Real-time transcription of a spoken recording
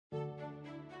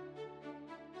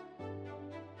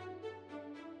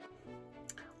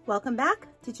Welcome back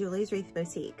to Julie's Wreath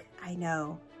Boutique. I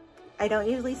know, I don't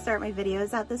usually start my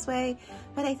videos out this way,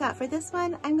 but I thought for this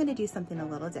one, I'm gonna do something a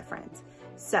little different.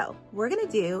 So we're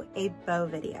gonna do a bow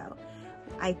video.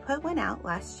 I put one out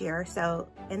last year, so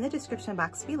in the description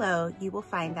box below, you will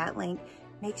find that link.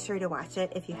 Make sure to watch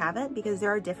it if you haven't, because there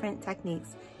are different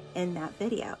techniques in that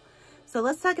video. So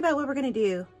let's talk about what we're gonna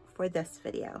do for this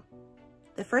video.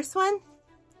 The first one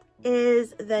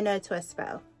is the no twist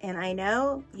bow. And I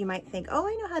know you might think, oh,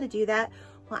 I know how to do that.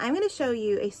 Well, I'm gonna show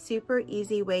you a super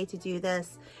easy way to do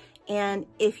this. And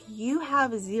if you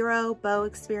have zero bow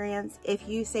experience, if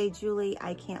you say, Julie,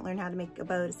 I can't learn how to make a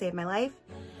bow to save my life,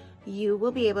 you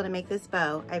will be able to make this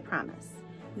bow, I promise.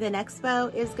 The next bow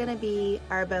is gonna be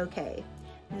our bouquet.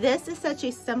 This is such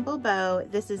a simple bow.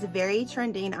 This is very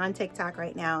trending on TikTok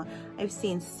right now. I've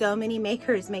seen so many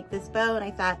makers make this bow, and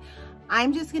I thought,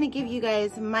 I'm just gonna give you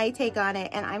guys my take on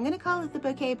it, and I'm gonna call it the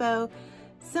bouquet bow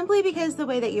simply because the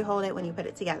way that you hold it when you put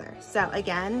it together. So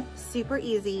again, super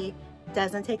easy,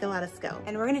 doesn't take a lot of skill.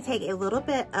 And we're gonna take a little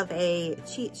bit of a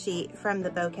cheat sheet from the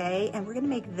bouquet, and we're gonna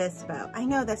make this bow. I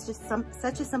know that's just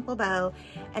such a simple bow,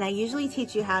 and I usually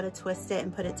teach you how to twist it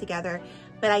and put it together,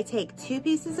 but I take 2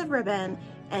 pieces of ribbon,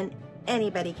 and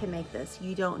anybody can make this.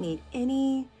 You don't need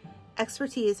any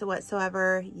expertise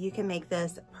whatsoever. You can make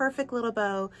this perfect little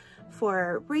bow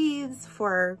for wreaths,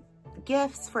 for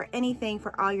gifts, for anything,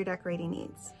 for all your decorating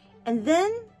needs. And then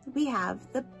we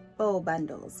have the bow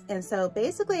bundles. And so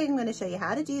basically I'm going to show you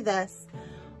how to do this,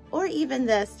 or even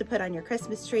this to put on your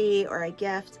Christmas tree or a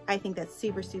gift. I think that's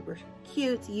super, super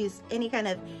cute. Use any kind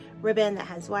of ribbon that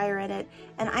has wire in it.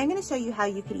 And I'm going to show you how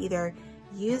you could either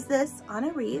use this on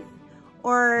a wreath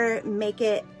or make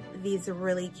it these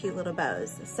really cute little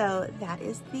bows. So that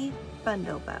is the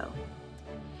bundle bow.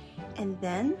 And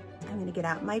then I'm gonna get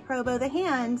out my Pro Bow the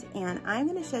hand, and I'm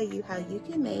gonna show you how you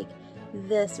can make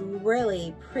this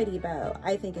really pretty bow.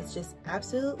 I think it's just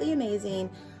absolutely amazing.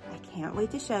 I can't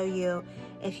wait to show you.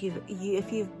 If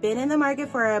you've been in the market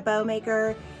for a bow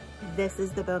maker, this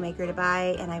is the bow maker to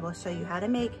buy, and I will show you how to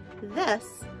make this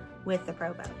with the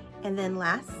Pro Bow. And then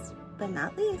last but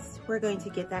not least, we're going to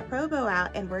get that Pro Bow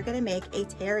out, and we're gonna make a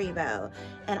Terri Bow.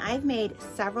 And I've made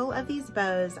several of these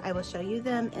bows. I will show you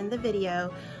them in the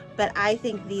video, but I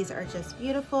think these are just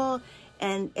beautiful,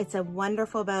 and it's a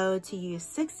wonderful bow to use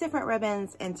 6 different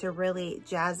ribbons and to really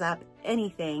jazz up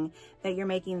anything that you're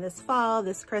making this fall,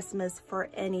 this Christmas, for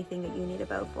anything that you need a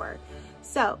bow for.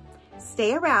 So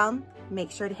stay around, make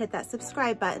sure to hit that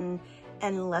subscribe button,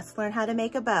 and let's learn how to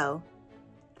make a bow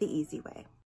the easy way.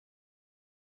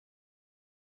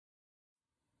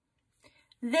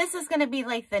 This is gonna be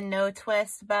like the no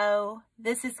twist bow.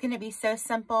 This is gonna be so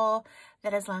simple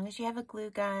that as long as you have a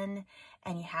glue gun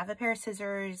and you have a pair of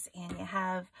scissors and you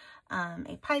have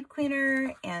a pipe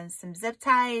cleaner and some zip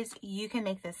ties, you can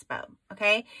make this bow,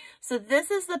 okay? So this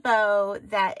is the bow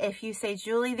that if you say,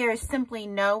 Julie, there is simply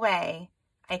no way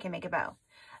I can make a bow.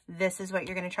 This is what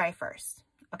you're gonna try first,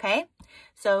 okay?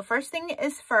 So first thing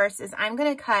is first is I'm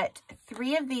gonna cut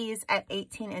 3 of these at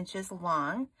 18 inches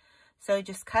long. So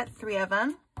just cut 3 of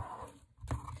them.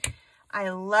 I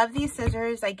love these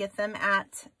scissors. I get them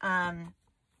at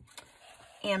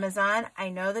Amazon. I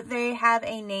know that they have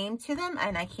a name to them,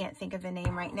 and I can't think of the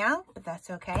name right now, but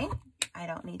that's okay. I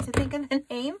don't need to think of the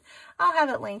name. I'll have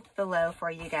it linked below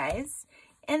for you guys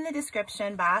in the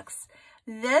description box.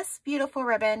 This beautiful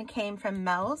ribbon came from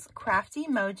Mel's Crafty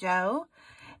Mojo,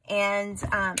 and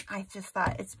I just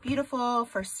thought it's beautiful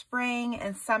for spring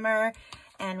and summer.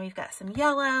 And we've got some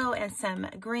yellow and some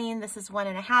green. This is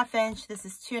 1.5 inch. This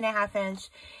is 2.5 inch.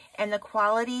 And the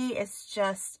quality is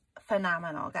just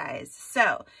phenomenal, guys.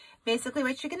 So basically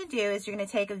what you're gonna do is you're gonna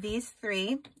take these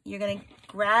 3. You're gonna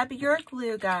grab your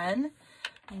glue gun.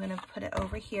 I'm gonna put it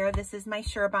over here. This is my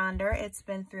SureBonder. It's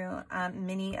been through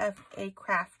many of a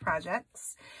craft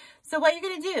projects. So what you're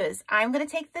gonna do is I'm gonna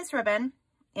take this ribbon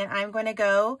and I'm gonna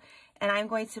go and I'm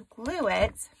going to glue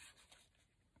it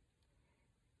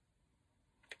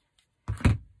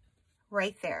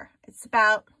right there. It's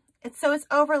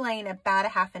overlaying about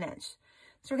 1/2 inch.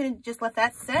 So we're gonna just let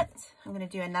that sit. I'm gonna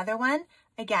do another one.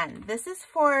 Again, this is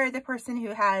for the person who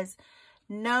has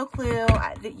no clue,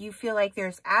 that you feel like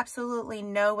there's absolutely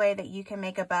no way that you can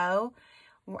make a bow.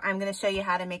 I'm gonna show you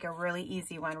how to make a really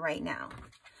easy one right now.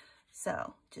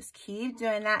 So just keep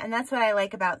doing that. And that's what I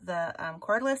like about the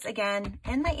cordless, again,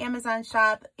 in my Amazon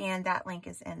shop, and that link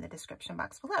is in the description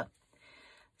box below.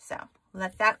 So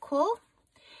let that cool.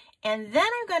 And then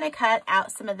I'm going to cut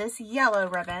out some of this yellow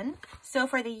ribbon. So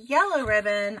for the yellow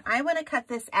ribbon, I want to cut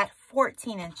this at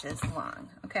 14 inches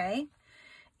long, okay?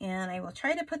 And I will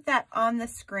try to put that on the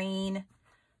screen.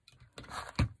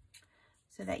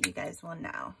 So so that you guys will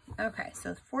know. Okay,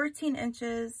 so 14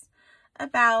 inches,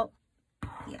 about,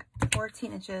 yeah,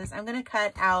 14 inches. I'm gonna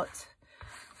cut out,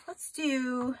 let's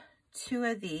do 2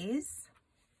 of these.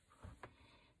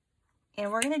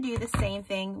 And we're gonna do the same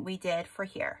thing we did for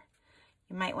here.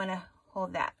 You might wanna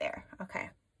hold that there,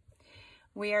 okay.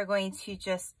 We are going to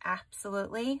just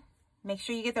absolutely make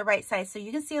sure you get the right size so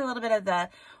you can see a little bit of the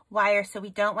wire, so we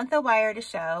don't want the wire to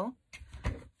show.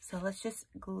 So let's just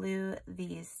glue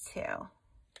these 2.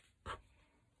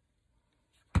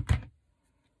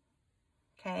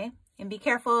 Okay, and be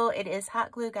careful, it is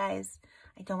hot glue, guys.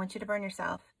 I don't want you to burn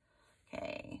yourself.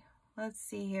 Okay, let's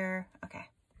see here. Okay.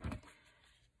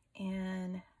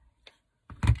 And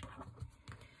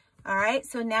all right,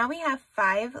 so now we have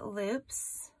 5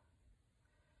 loops.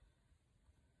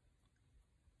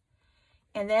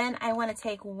 And then I want to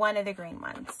take one of the green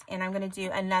ones and I'm going to do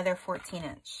another 14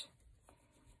 inch.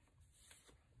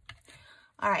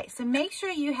 All right, so make sure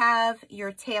you have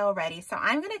your tail ready. So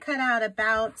I'm going to cut out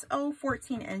about,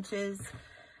 14 inches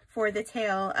for the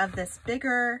tail of this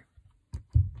bigger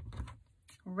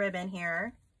ribbon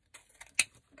here.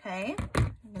 Okay,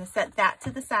 I'm going to set that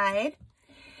to the side.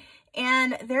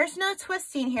 And there's no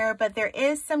twisting here, but there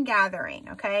is some gathering,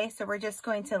 okay? So we're just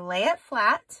going to lay it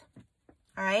flat,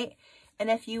 all right? And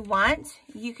if you want,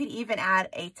 you could even add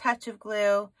a touch of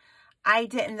glue. I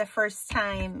didn't the first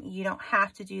time. You don't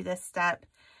have to do this step.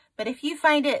 But if you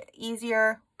find it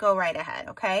easier, go right ahead,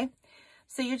 okay?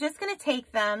 So you're just going to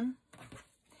take them.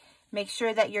 Make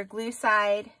sure that your glue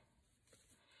side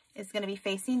is going to be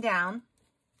facing down.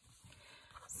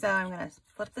 So I'm going to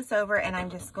flip this over and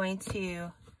I'm just going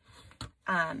to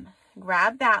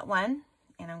grab that one.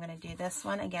 And I'm going to do this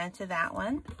one again to that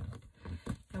one.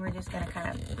 And we're just going to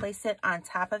kind of place it on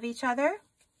top of each other.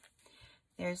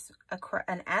 There's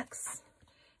an X.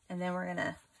 And then we're going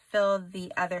to fill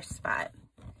the other spot.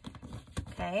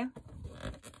 Okay.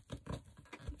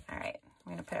 All right.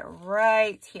 I'm going to put it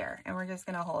right here. And we're just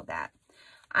going to hold that.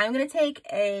 I'm going to take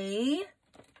a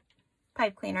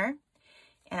pipe cleaner.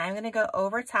 And I'm going to go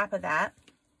over top of that.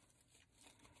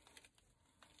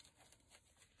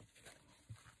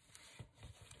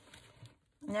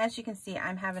 And as you can see,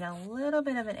 I'm having a little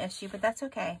bit of an issue, but that's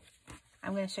okay.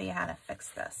 I'm going to show you how to fix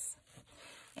this.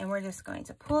 And we're just going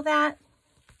to pull that.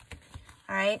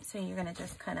 All right, so you're going to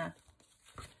just kind of,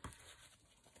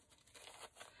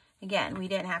 again, we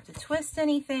didn't have to twist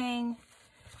anything.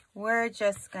 We're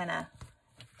just going to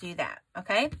do that,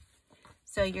 okay?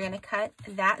 So you're going to cut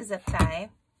that zip tie.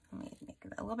 Let me make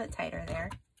it a little bit tighter there.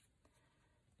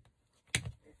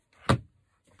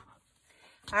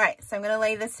 All right, so I'm going to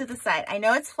lay this to the side. I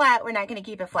know it's flat. We're not going to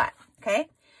keep it flat, okay?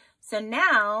 So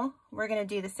now we're going to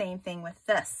do the same thing with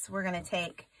this. We're going to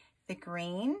take the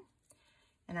green,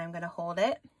 and I'm going to hold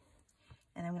it,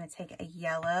 and I'm going to take a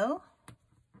yellow,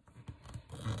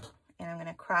 and I'm going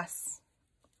to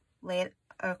lay it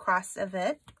across of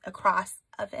it.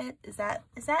 Is that?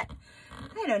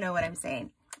 I don't know what I'm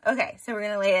saying. Okay, so we're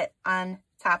going to lay it on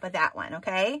top of that one,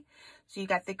 okay? So you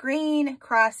got the green,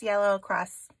 cross yellow,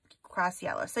 cross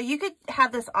yellow. So you could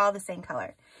have this all the same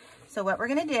color. So what we're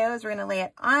going to do is we're going to lay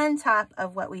it on top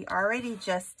of what we already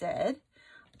just did.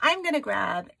 I'm going to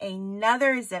grab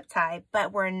another zip tie,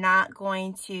 but we're not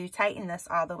going to tighten this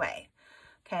all the way.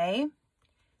 Okay.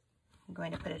 I'm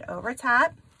going to put it over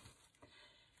top.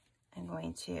 I'm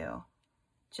going to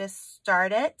just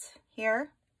start it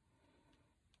here,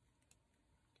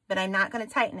 but I'm not going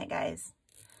to tighten it, guys.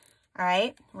 All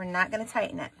right. We're not going to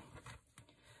tighten it.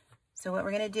 So what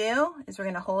we're going to do is we're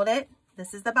going to hold it.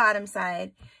 This is the bottom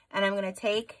side. And I'm going to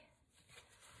take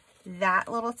that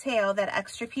little tail, that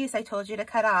extra piece I told you to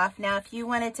cut off. Now, if you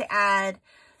wanted to add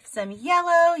some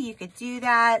yellow, you could do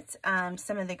that.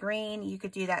 Some of the green, you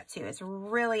could do that too. It's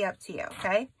really up to you,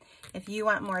 okay? If you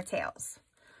want more tails.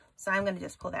 So I'm going to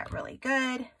just pull that really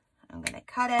good. I'm going to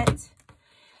cut it.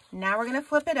 Now we're going to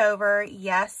flip it over.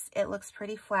 Yes, it looks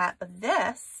pretty flat, but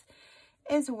this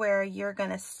is where you're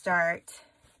going to start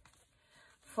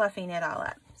fluffing it all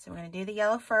up. So we're going to do the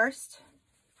yellow first.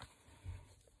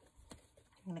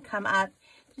 I'm going to come up.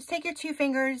 Just take your 2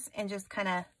 fingers and just kind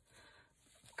of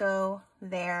go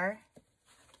there.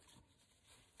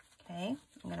 Okay,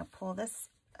 I'm going to pull this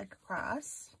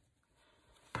across.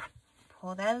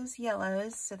 Pull those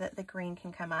yellows so that the green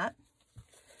can come up.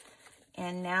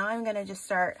 And now I'm going to just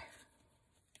start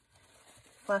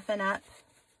fluffing up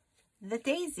the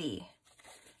daisy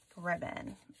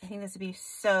ribbon. I think this would be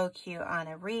so cute on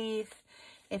a wreath.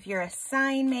 If you're a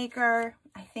sign maker,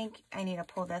 I think I need to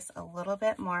pull this a little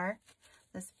bit more,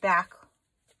 this back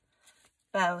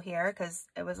bow here, because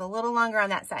it was a little longer on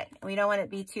that side. We don't want it to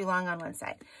be too long on one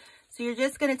side. So you're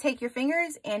just going to take your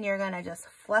fingers and you're going to just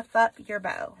fluff up your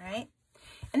bow, right?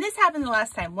 And this happened the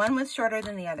last time. One was shorter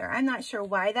than the other. I'm not sure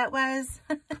why that was,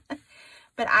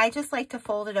 but I just like to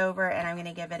fold it over and I'm going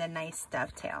to give it a nice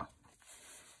dovetail.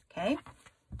 Okay.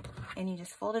 And you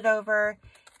just fold it over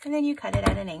and then you cut it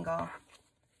at an angle.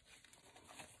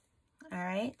 All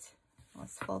right.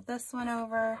 Let's fold this one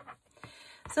over.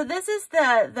 So this is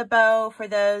the bow for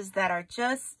those that are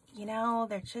just, you know,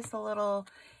 they're just a little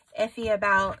iffy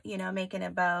about, you know, making a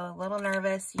bow, a little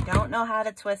nervous. You don't know how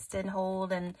to twist and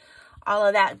hold and all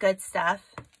of that good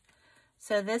stuff.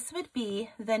 So this would be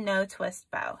the no twist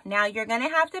bow. Now you're going to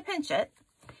have to pinch it.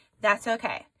 That's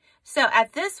okay. So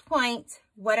at this point,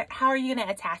 how are you going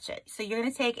to attach it? So you're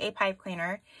going to take a pipe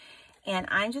cleaner and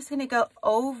I'm just going to go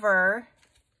over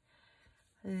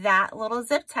that little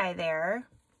zip tie there.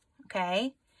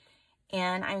 Okay.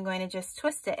 And I'm going to just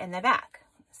twist it in the back.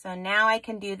 So now I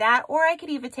can do that, or I could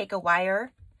even take a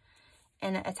wire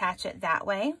and attach it that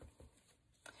way.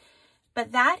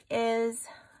 But that is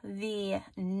the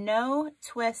no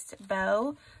twist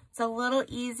bow. It's a little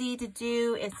easy to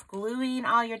do. It's gluing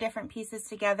all your different pieces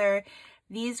together.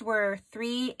 These were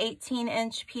 3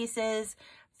 18-inch pieces,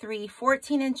 3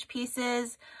 14-inch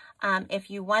pieces. If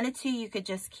you wanted to, you could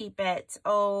just keep it,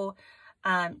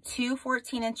 2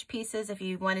 14-inch pieces if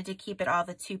you wanted to keep it all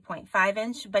the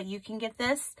 2.5-inch. But you can get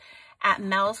this at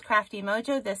Mel's Crafty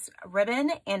Mojo, this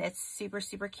ribbon, and it's super,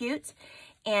 super cute.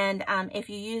 And if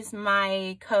you use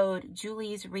my code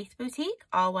Julie's Wreath Boutique,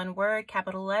 all one word,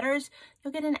 capital letters,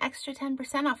 you'll get an extra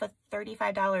 10% off of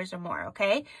 $35 or more,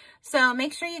 okay? So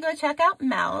make sure you go check out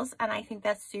Mel's, and I think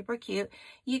that's super cute.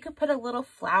 You could put a little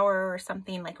flower or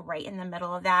something like right in the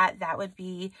middle of that. That would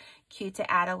be cute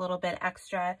to add a little bit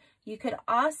extra. You could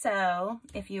also,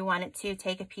 if you wanted to,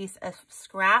 take a piece of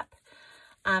scrap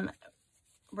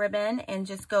ribbon and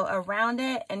just go around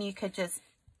it, and you could just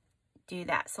do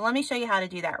that. So let me show you how to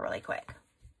do that really quick.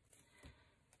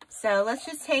 So let's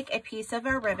just take a piece of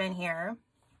our ribbon here,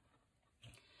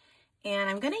 and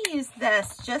I'm going to use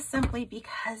this just simply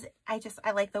because I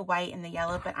like the white and the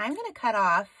yellow, but I'm going to cut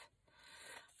off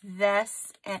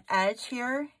this edge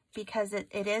here because it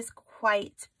is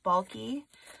quite bulky.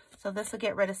 So this will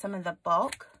get rid of some of the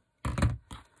bulk.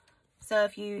 So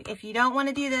if you don't want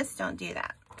to do this, don't do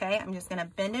that. Okay, I'm just going to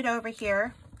bend it over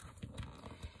here.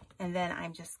 And then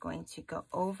I'm just going to go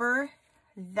over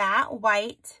that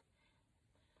white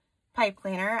pipe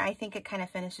cleaner. I think it kind of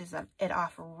finishes it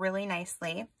off really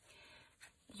nicely.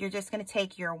 You're just going to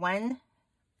take your one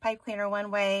pipe cleaner one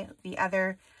way, the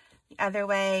other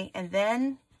way, and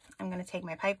then I'm going to take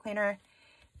my pipe cleaner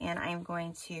and I'm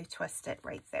going to twist it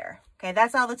right there. Okay,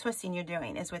 that's all the twisting you're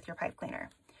doing is with your pipe cleaner.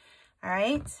 All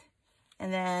right,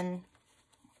 and then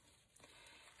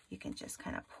you can just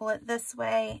kind of pull it this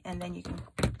way, and then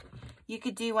you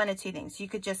could do one of two things. You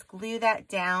could just glue that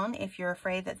down if you're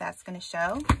afraid that that's going to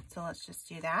show. So let's just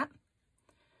do that.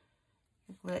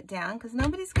 Glue it down because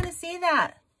nobody's going to see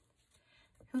that.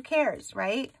 Who cares,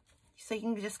 right? So you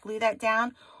can just glue that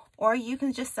down, or you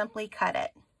can just simply cut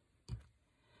it.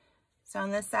 So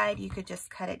on this side, you could just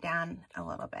cut it down a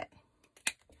little bit.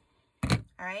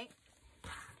 All right.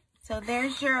 So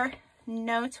there's your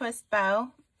no twist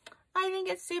bow. I think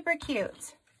it's super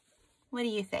cute. What do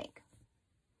you think?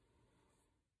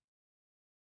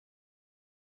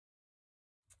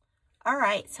 All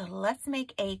right, so let's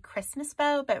make a Christmas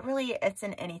bow, but really it's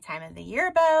an any time of the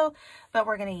year bow, but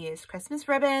we're gonna use Christmas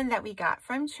ribbon that we got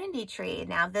from Trendy Tree.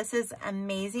 Now this is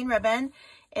amazing ribbon.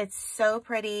 It's so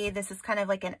pretty. This is kind of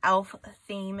like an elf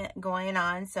theme going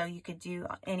on, so you could do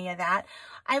any of that.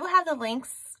 I will have the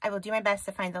links. I will do my best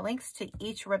to find the links to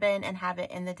each ribbon and have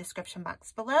it in the description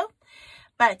box below.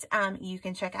 But you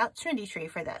can check out Trendy Tree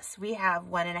for this. We have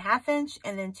 1.5 inch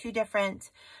and then 2 different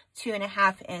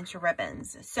 2.5 inch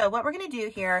ribbons. So what we're going to do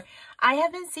here, I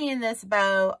have been seeing this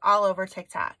bow all over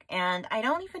TikTok, and I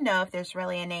don't even know if there's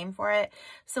really a name for it.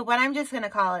 So what I'm just going to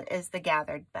call it is the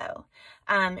gathered bow.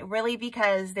 Really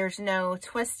because there's no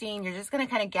twisting. You're just going to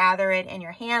kind of gather it in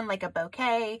your hand like a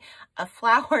bouquet of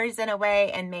flowers in a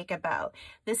way and make a bow.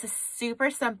 This is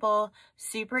super simple,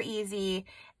 super easy.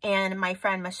 And my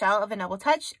friend Michelle of A Noble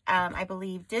Touch, I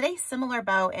believe, did a similar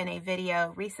bow in a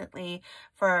video recently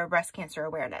for breast cancer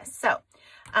awareness. So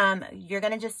you're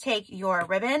going to just take your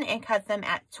ribbon and cut them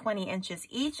at 20 inches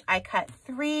each. I cut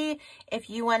 3. If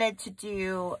you wanted to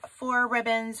do 4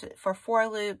 ribbons for 4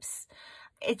 loops,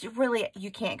 it's really,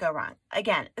 you can't go wrong.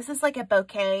 Again, this is like a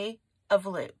bouquet of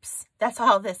loops. That's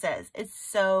all this is. It's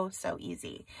so, so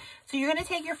easy. So you're going to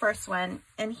take your first one,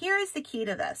 and here is the key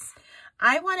to this.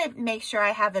 I want to make sure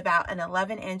I have about an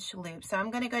 11-inch loop. So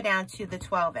I'm going to go down to the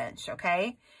 12-inch,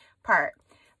 okay, part.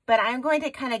 but I'm going to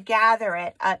kind of gather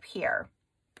it up here.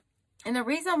 And the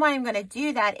reason why I'm going to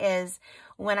do that is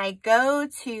when I go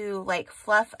to like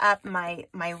fluff up my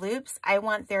loops, I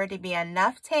want there to be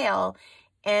enough tail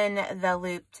in the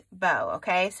looped bow,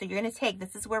 okay? So you're going to take,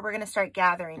 this is where we're going to start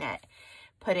gathering it.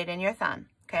 Put it in your thumb,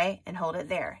 okay? And hold it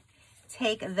there.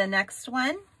 Take the next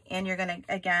one, and you're going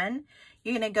to, again,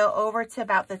 you're going to go over to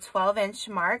about the 12-inch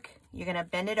mark. You're going to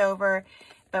bend it over,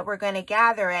 but we're going to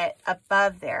gather it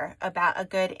above there, about a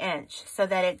good inch, so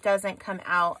that it doesn't come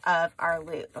out of our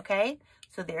loop, okay?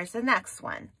 So there's the next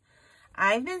one.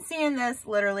 I've been seeing this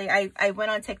literally, I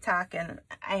went on TikTok and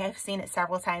I have seen it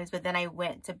several times, but then I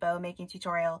went to bow making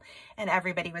tutorial and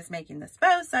everybody was making this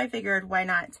bow. So I figured why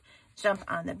not jump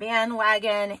on the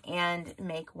bandwagon and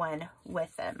make one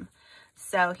with them.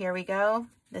 So here we go.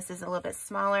 This is a little bit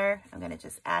smaller. I'm going to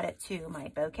just add it to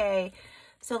my bouquet.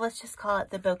 So let's just call it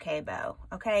the bouquet bow,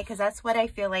 okay? Because that's what I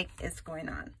feel like is going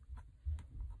on.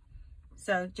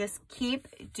 So just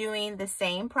keep doing the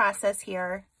same process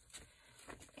here.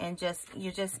 And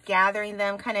you're just gathering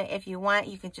them kind of, if you want,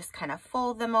 you can just kind of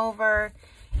fold them over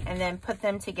and then put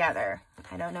them together.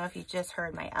 I don't know if you just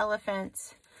heard my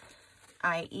elephant,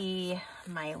 i.e.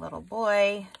 my little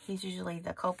boy. He's usually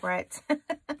the culprit,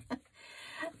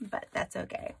 but that's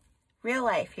okay. Real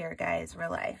life here, guys, real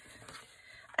life.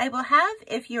 I will have,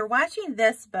 if you're watching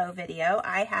this bow video,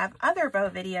 I have other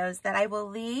bow videos that I will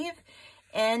leave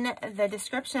in the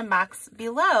description box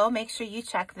below. Make sure you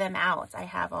check them out. I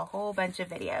have a whole bunch of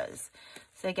videos.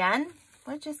 So again,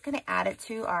 we're just going to add it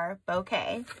to our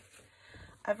bouquet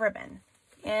of ribbon.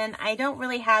 And I don't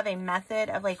really have a method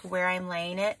of like where I'm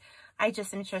laying it. I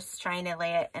just am just trying to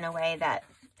lay it in a way that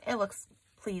it looks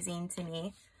pleasing to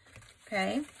me.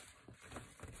 Okay.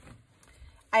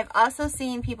 I've also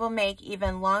seen people make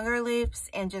even longer loops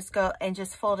and just go and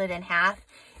just fold it in half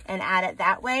and add it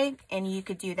that way, and you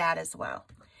could do that as well.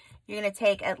 You're going to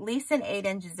take at least an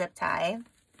 8-inch zip tie,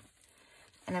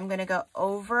 and I'm going to go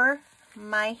over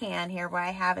my hand here where I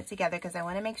have it together because I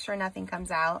want to make sure nothing comes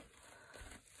out.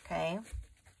 Okay.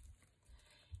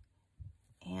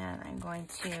 And I'm going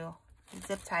to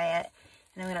zip tie it,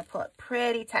 and I'm going to pull it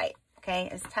pretty tight, okay,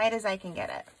 as tight as I can get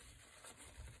it.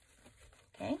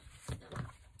 Okay.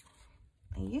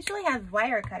 I usually have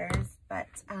wire cutters, but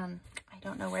I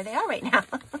don't know where they are right now.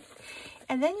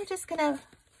 And then you're just gonna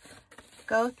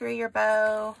go through your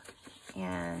bow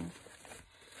and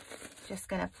just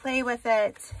gonna play with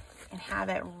it and have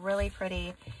it really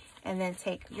pretty. And then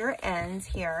take your ends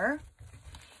here.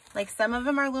 Like some of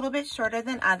them are a little bit shorter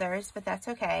than others, but that's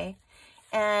okay.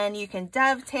 And you can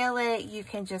dovetail it. You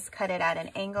can just cut it at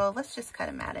an angle. Let's just cut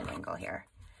them at an angle here.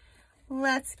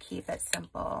 Let's keep it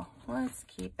simple. Let's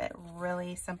keep it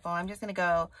really simple. I'm just gonna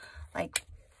go like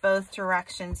both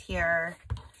directions here.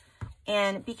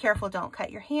 And be careful, don't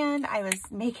cut your hand. I was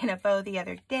making a bow the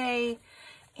other day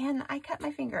and I cut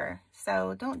my finger.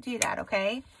 So don't do that,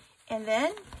 okay? And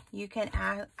then you can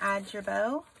add your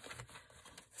bow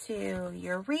to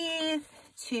your wreath.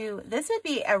 This would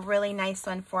be a really nice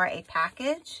one for a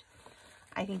package.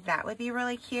 I think that would be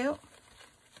really cute.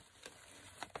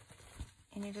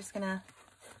 And you're just gonna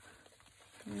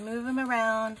move them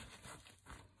around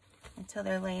until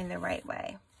they're laying the right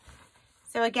way.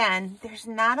 So again, there's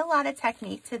not a lot of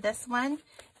technique to this one.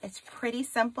 It's pretty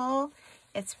simple.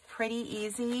 It's pretty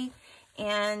easy.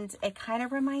 And it kind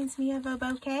of reminds me of a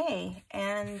bouquet.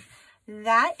 And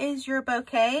that is your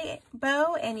bouquet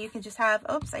bow. And you can just have,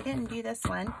 oops, I didn't do this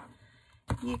one.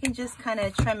 You can just kind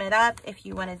of trim it up if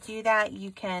you want to do that.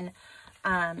 You can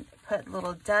put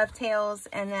little dovetails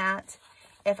in that.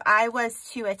 If I was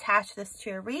to attach this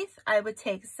to a wreath, I would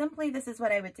take simply, this is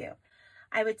what I would do.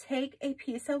 I would take a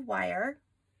piece of wire.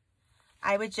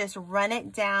 I would just run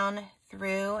it down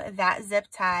through that zip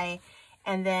tie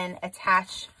and then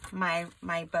attach my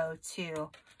bow to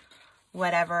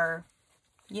whatever,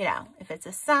 you know, if it's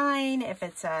a sign, if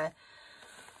it's a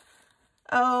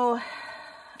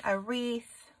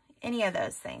wreath, any of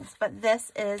those things. But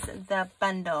this is the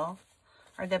bundle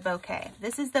or the bouquet.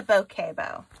 This is the bouquet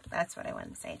bow. That's what I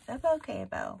wanted to say, the bouquet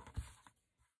bow.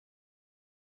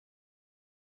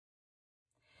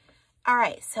 All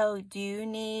right, so do you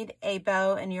need a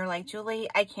bow? And you're like, Julie,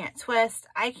 I can't twist.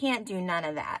 I can't do none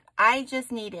of that. I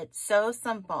just need it so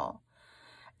simple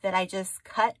that I just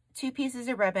cut 2 pieces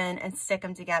of ribbon and stick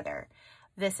them together.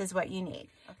 This is what you need.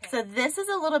 Okay. So this is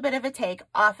a little bit of a take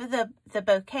off of the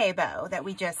bouquet bow that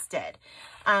we just did.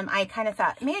 I kind of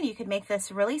thought, man, you could make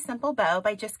this really simple bow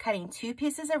by just cutting 2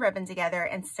 pieces of ribbon together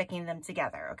and sticking them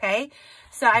together, okay?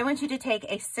 So I want you to take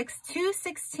two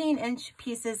 16-inch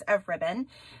pieces of ribbon.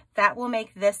 That will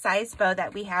make this size bow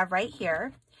that we have right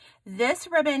here. This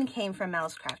ribbon came from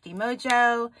Mel's Crafty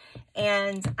Mojo,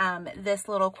 and this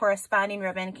little corresponding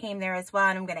ribbon came there as well,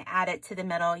 and I'm going to add it to the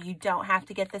middle. You don't have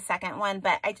to get the second one,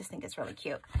 but I just think it's really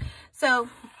cute. So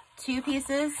 2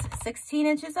 pieces, 16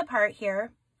 inches apart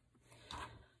here,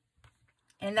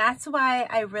 and that's why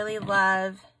I really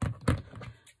love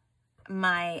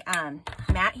my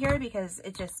mat here, because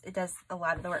it does a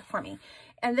lot of the work for me.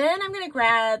 And then I'm going to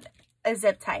grab a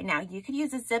zip tie. Now you could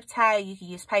use a zip tie, you could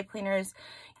use pipe cleaners.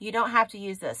 You don't have to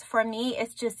use this. For me,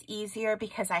 it's just easier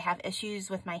because I have issues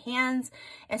with my hands,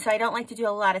 and so I don't like to do a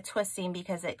lot of twisting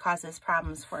because it causes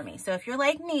problems for me. So if you're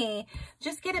like me,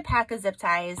 just get a pack of zip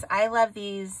ties. I love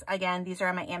these. Again, these are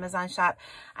on my Amazon shop.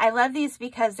 I love these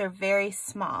because they're very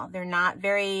small. They're not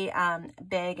very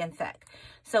big and thick.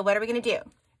 So what are we going to do?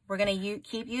 We're going to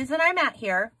keep using our mat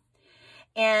here.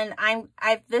 And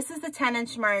this is the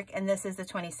 10-inch mark, and this is the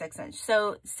 26-inch.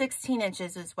 So 16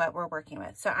 inches is what we're working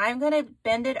with. So I'm going to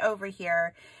bend it over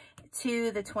here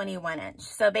to the 21-inch.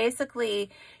 So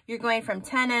basically, you're going from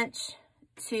 10-inch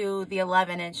to the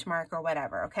 11-inch mark or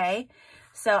whatever, okay?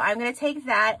 So I'm going to take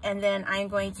that, and then I'm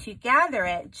going to gather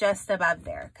it just above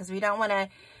there, because we don't want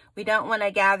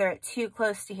to gather it too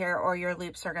close to here, or your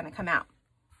loops are going to come out.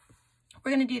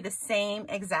 We're going to do the same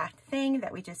exact thing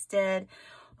that we just did.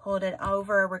 Hold it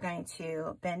over, we're going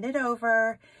to bend it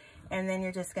over, and then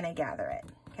you're just going to gather it,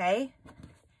 okay?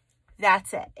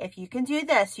 That's it. If you can do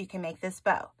this, you can make this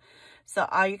bow. So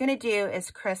all you're going to do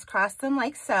is crisscross them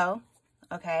like so,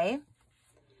 okay?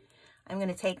 I'm going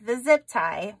to take the zip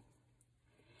tie,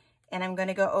 and I'm going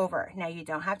to go over. Now, you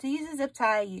don't have to use a zip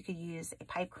tie. You could use a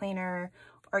pipe cleaner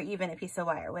or even a piece of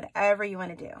wire, whatever you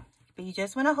want to do. But you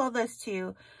just want to hold those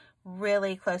two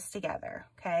really close together,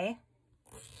 okay?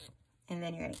 And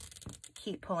then you're going to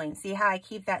keep pulling. See how I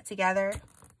keep that together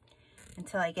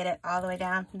until I get it all the way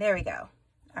down? There we go.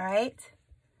 All right.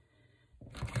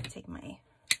 Take my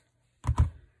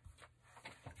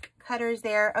cutters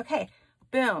there. Okay.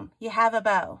 Boom. You have a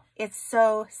bow. It's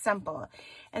so simple.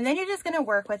 And then you're just going to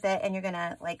work with it, and you're going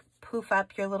to like poof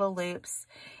up your little loops.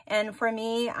 And for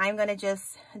me, I'm going to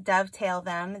just dovetail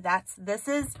them. This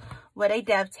is what a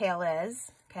dovetail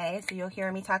is. Okay. So you'll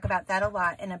hear me talk about that a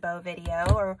lot in a bow video,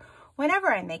 or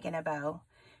whenever I'm making a bow.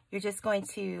 You're just going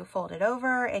to fold it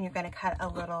over, and you're going to cut a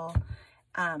little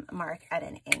mark at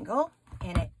an angle,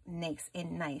 and it makes a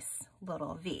nice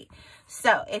little V.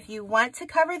 So if you want to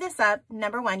cover this up,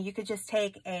 number one, you could just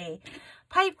take a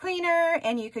pipe cleaner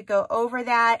and you could go over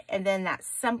that, and then that's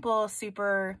simple,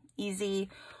 super easy.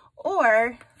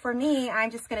 Or for me,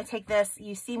 I'm just going to take this.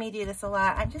 You see me do this a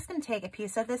lot. I'm just going to take a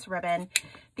piece of this ribbon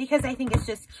because I think it's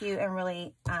just cute and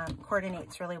really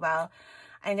coordinates really well.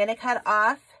 I'm going to cut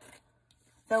off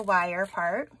the wire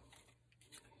part,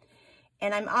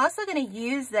 and I'm also going to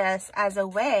use this as a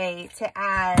way to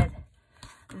add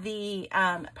the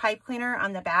pipe cleaner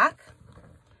on the back.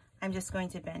 I'm just going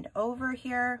to bend over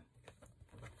here.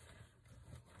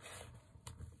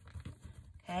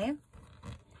 Okay.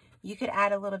 You could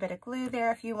add a little bit of glue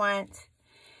there if you want.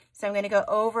 So I'm going to go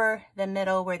over the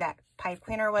middle where that pipe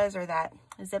cleaner was, or that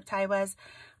zip tie was.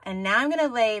 And now I'm going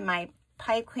to lay my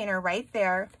pipe cleaner right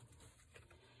there.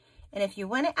 And if you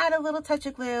want to add a little touch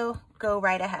of glue, go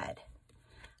right ahead.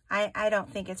 I don't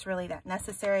think it's really that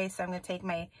necessary. So I'm going to take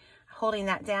holding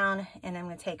that down, and I'm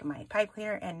going to take my pipe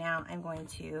cleaner, and now I'm going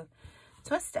to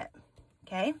twist it.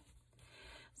 Okay.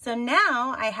 So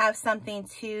now I have something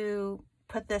to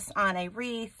put this on a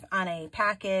wreath, on a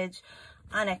package,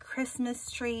 on a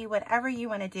Christmas tree, whatever you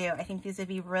want to do. I think these would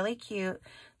be really cute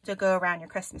to go around your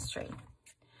Christmas tree.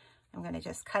 I'm going to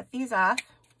just cut these off.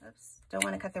 Oops, don't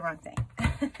want to cut the wrong thing.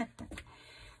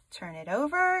 Turn it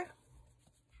over.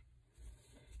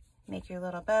 Make your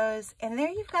little bows. And there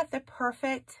you've got the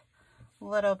perfect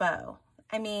little bow.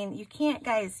 I mean, you can't,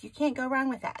 guys, you can't go wrong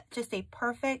with that. Just a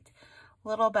perfect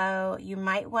little bow. You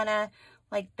might want to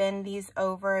like bend these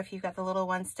over if you've got the little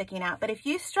ones sticking out. But if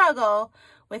you struggle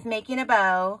with making a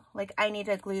bow, like I need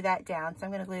to glue that down. So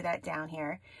I'm going to glue that down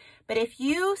here. But if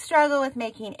you struggle with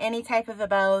making any type of a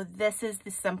bow, this is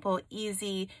the simple,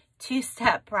 easy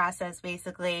two-step process,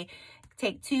 basically.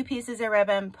 Take 2 pieces of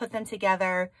ribbon, put them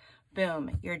together,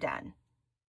 boom, you're done.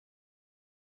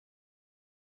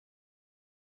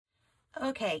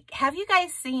 Okay, have you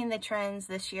guys seen the trends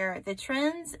this year? The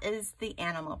trends is the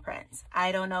animal prints.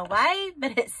 I don't know why,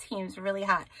 but it seems really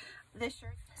hot this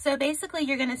year. So basically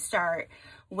you're gonna start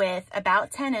with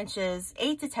about 10 inches,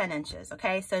 8 to 10 inches,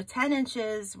 okay? So 10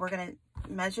 inches, we're gonna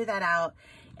measure that out,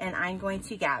 and I'm going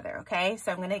to gather, okay?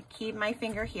 So I'm gonna keep my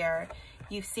finger here.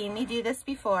 You've seen me do this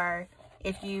before.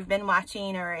 if you've been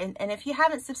watching, and if you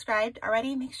haven't subscribed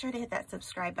already, make sure to hit that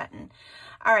subscribe button.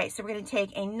 All right, so we're going to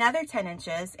take another 10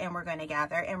 inches and we're going to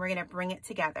gather and we're going to bring it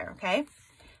together, okay?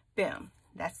 Boom.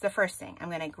 That's the first thing. I'm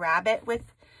going to grab it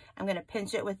I'm going to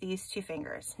pinch it with these 2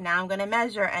 fingers. Now I'm going to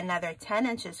measure another 10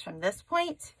 inches from this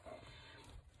point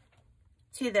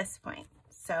to this point.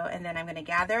 So, and then I'm going to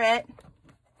gather it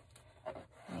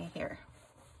right here.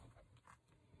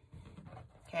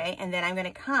 Okay, and then I'm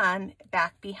going to come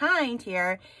back behind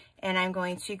here and I'm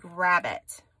going to grab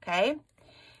it, okay?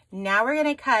 Now we're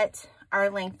going to cut our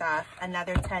length off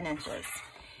another 10 inches.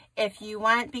 If you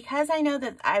want, because I know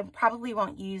that I probably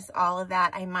won't use all of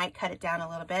that, I might cut it down a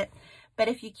little bit. But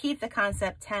if you keep the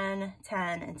concept 10,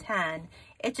 10, and 10,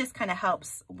 it just kind of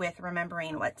helps with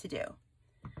remembering what to do.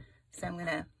 So I'm going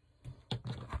to,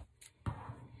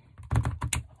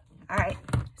 all right,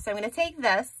 so I'm going to take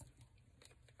this,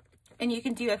 and you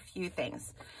can do a few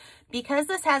things. Because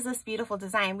this has this beautiful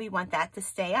design, we want that to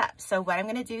stay up. So what I'm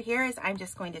going to do here is I'm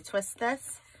just going to twist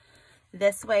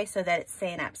this way so that it's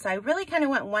staying up. So I really kind of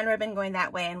want one ribbon going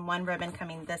that way and one ribbon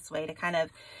coming this way to kind of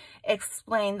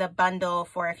explain the bundle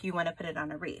for if you want to put it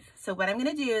on a wreath. So what I'm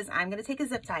going to do is I'm going to take a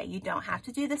zip tie. You don't have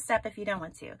to do this step if you don't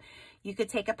want to. You could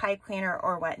take a pipe cleaner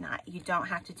or whatnot. You don't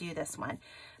have to do this one.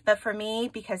 But for me,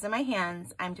 because of my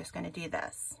hands, I'm just going to do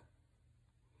this.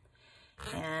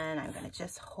 And I'm going to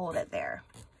just hold it there.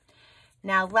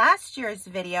 Now, last year's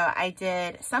video, I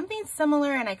did something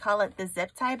similar, and I call it the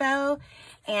zip tie bow.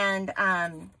 And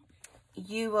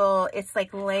it's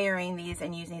like layering these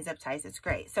and using zip ties. It's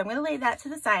great. So I'm going to lay that to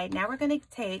the side. Now we're going to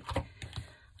take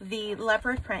the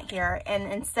leopard print here,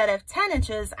 and instead of 10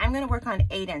 inches, I'm going to work on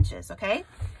 8 inches, okay?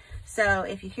 So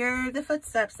if you hear the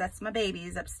footsteps, that's my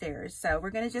babies upstairs. So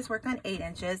we're going to just work on 8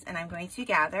 inches, and I'm going to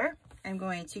gather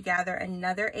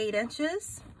another 8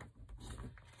 inches.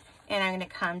 And I'm going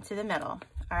to come to the middle,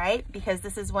 all right? Because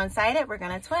this is one-sided, we're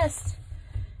going to twist.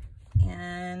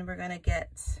 And we're going to get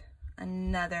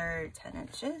another 10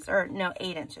 inches, or no,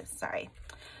 8 inches, sorry.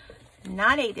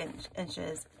 Not 8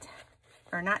 inches,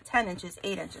 or not 10 inches,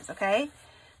 8 inches, okay?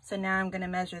 So now I'm going to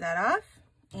measure that off,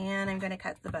 and I'm going to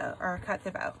cut the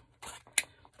bow.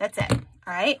 That's it,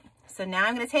 all right? So now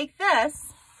I'm going to take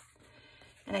this,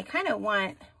 and I kind of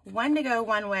want one to go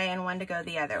one way and one to go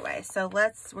the other way. So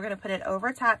we're going to put it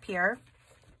over top here.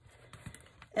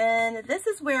 And this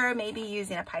is where maybe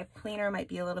using a pipe cleaner might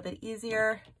be a little bit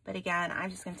easier. But again,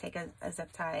 I'm just going to take a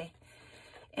zip tie.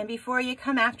 And before you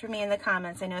come after me in the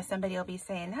comments, I know somebody will be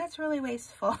saying, that's really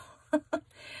wasteful.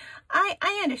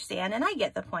 I understand, and I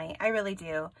get the point. I really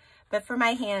do. But for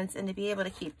my hands and to be able to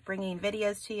keep bringing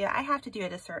videos to you, I have to do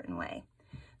it a certain way.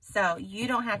 So you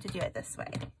don't have to do it this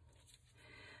way.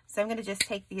 So I'm going to just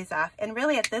take these off. And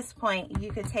really at this point,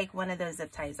 you could take one of those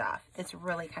zip ties off. It's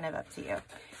really kind of up to you.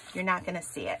 You're not going to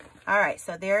see it. All right,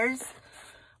 so there's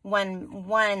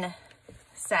one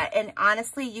set. And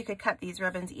honestly, you could cut these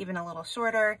ribbons even a little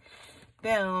shorter.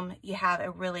 Boom, you have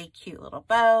a really cute little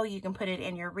bow. You can put it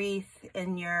in your wreath,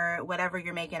 in your whatever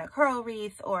you're making, a curl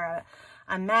wreath or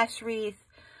a mesh wreath.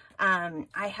 I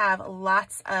have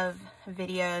lots of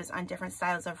videos on different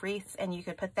styles of wreaths, and you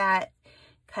could put that,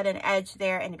 cut an edge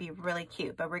there, and it'd be really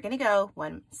cute. But we're going to go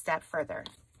one step further.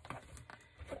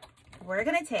 We're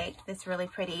going to take this really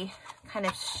pretty kind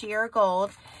of sheer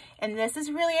gold, and this is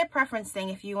really a preference thing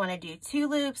if you want to do 2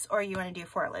 loops or you want to do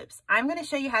 4 loops. I'm going to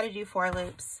show you how to do 4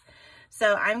 loops.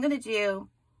 So I'm going to do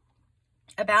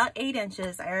about 8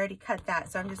 inches. I already cut that,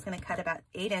 so I'm just going to cut about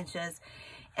 8 inches.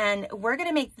 And we're going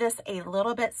to make this a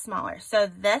little bit smaller.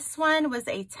 So this one was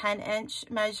a 10-inch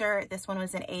measure. This one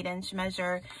was an 8-inch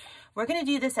measure. We're going to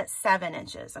do this at 7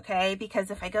 inches, okay? Because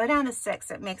if I go down to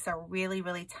 6, it makes a really,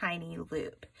 really tiny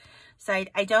loop. So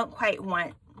I don't quite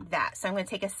want that. So I'm going to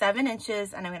take a 7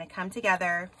 inches and I'm going to come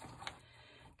together.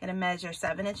 I'm going to measure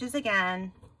 7 inches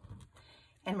again.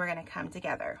 And we're going to come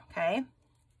together, okay?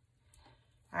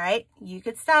 All right, you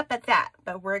could stop at that,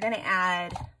 but we're going to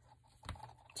add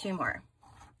 2 more.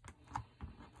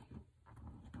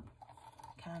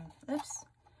 Come, oops,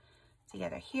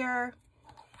 together here.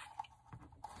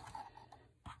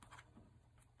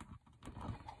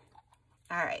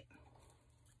 All right.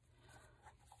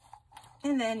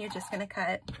 And then you're just going to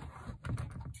cut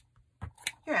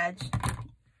your edge.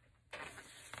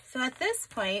 So at this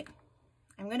point,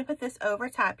 I'm going to put this over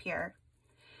top here,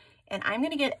 and I'm going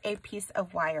to get a piece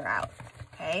of wire out,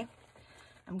 okay?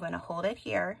 I'm going to hold it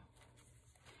here,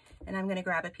 and I'm going to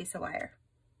grab a piece of wire.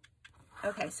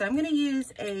 Okay, so I'm going to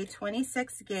use a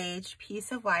 26 gauge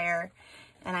piece of wire,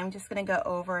 and I'm just going to go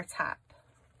over top.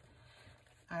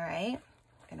 All right,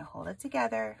 I'm going to hold it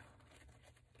together,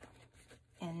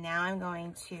 and now I'm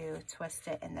going to twist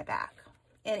it in the back.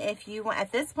 And if you want,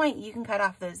 at this point, you can cut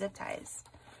off those zip ties.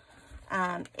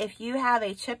 If you have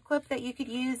a chip clip that you could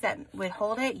use that would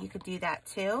hold it, you could do that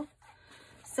too.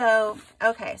 So,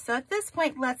 okay, so at this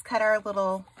point, let's cut our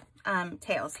little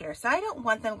tails here. So I don't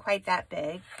want them quite that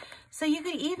big. So you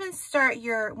could even start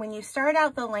when you start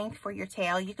out the length for your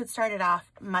tail, you could start it off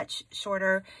much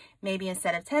shorter. Maybe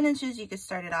instead of 10 inches, you could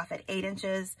start it off at 8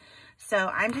 inches. So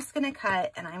I'm just gonna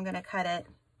cut, and I'm gonna cut it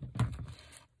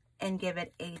and give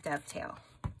it a dovetail,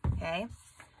 okay?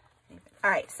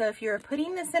 All right, so if you're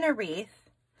putting this in a wreath,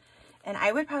 and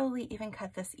I would probably even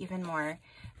cut this even more,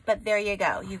 but there you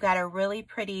go. You've got a really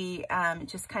pretty,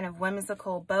 just kind of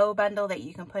whimsical bow bundle that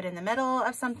you can put in the middle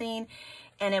of something,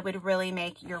 and it would really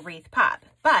make your wreath pop.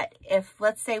 But if,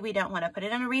 let's say we don't want to put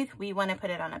it on a wreath, we want to put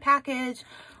it on a package,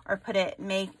 or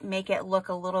make it look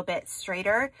a little bit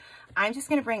straighter, I'm just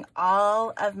going to bring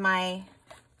all of my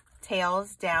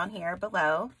tails down here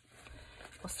below.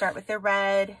 We'll start with the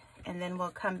red, and then we'll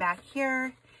come back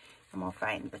here, and we'll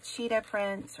find the cheetah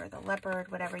print or the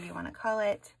leopard, whatever you want to call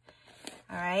it.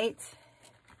 All right,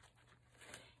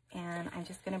 and I'm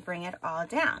just going to bring it all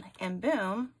down, and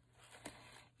boom,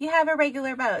 you have a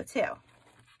regular bow too.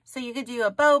 So you could do a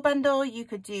bow bundle, you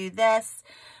could do this,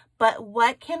 but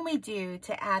what can we do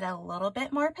to add a little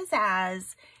bit more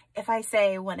pizzazz if I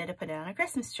say wanted to put it on a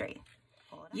Christmas tree?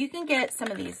 You can get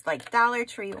some of these like Dollar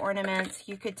Tree ornaments.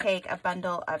 You could take a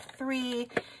bundle of 3,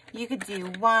 you could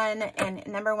do 1, and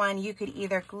number 1, you could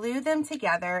either glue them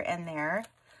together in there,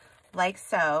 like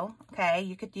so, okay?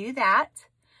 You could do that,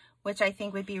 which I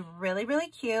think would be really, really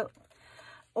cute.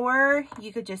 Or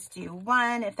you could just do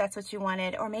 1 if that's what you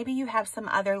wanted, or maybe you have some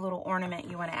other little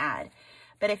ornament you want to add.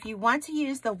 But if you want to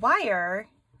use the wire,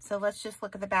 so let's just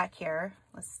look at the back here.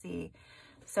 Let's see.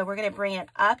 So we're going to bring it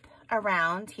up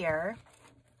around here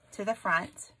to the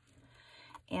front.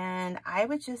 And I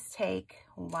would just take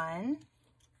 1,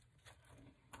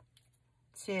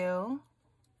 2,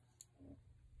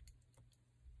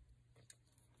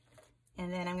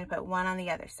 and then I'm going to put 1 on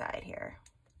the other side here.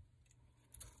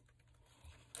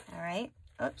 All right.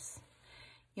 Oops.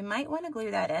 You might want to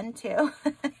glue that in too.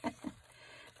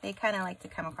 They kind of like to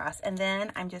come across. And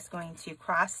then I'm just going to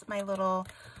cross my little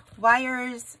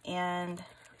wires, and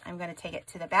I'm going to take it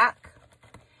to the back,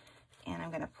 and I'm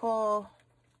going to pull,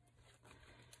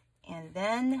 and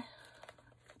then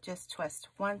just twist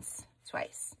once,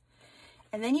 twice.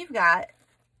 And then you've got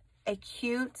a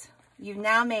cute, you've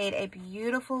now made a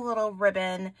beautiful little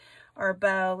ribbon or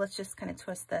bow. Let's just kind of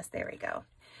twist this. There we go.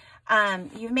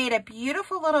 You've made a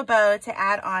beautiful little bow to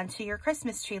add on to your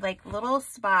Christmas tree, like little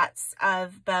spots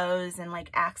of bows and like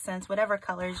accents, whatever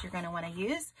colors you're going to want to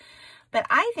use. But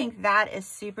I think that is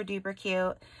super duper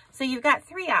cute. So you've got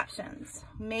 3 options.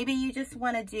 Maybe you just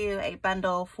want to do a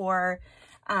bundle for,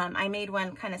 I made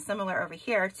one kind of similar over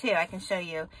here too. I can show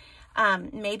you.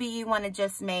 Maybe you want to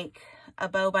just make a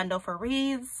bow bundle for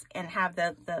wreaths and have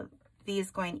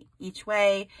these going each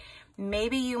way.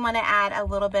 Maybe you want to add a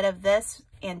little bit of this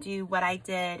and do what I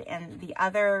did and the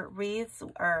other wreaths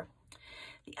or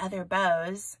the other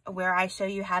bows where I show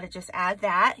you how to just add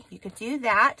that. You could do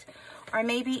that, or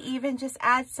maybe even just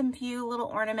add some few little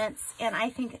ornaments. And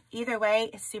I think either way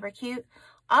is super cute.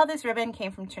 All this ribbon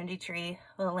came from Trendy Tree.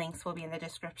 The links will be in the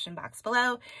description box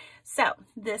below. So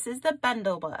this is the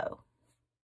bundle bow.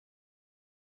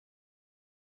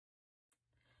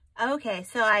 Okay,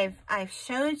 so I've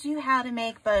showed you how to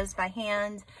make bows by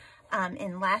hand.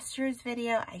 In last year's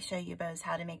video, I show you bows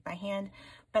how to make by hand,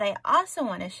 but I also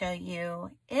want to show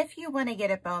you, if you want to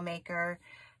get a bow maker,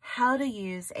 how to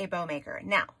use a bow maker.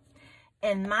 Now,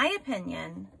 in my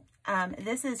opinion,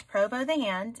 this is Pro Bow the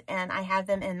Hand, and I have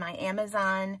them in my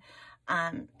Amazon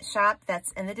shop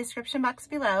that's in the description box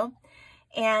below.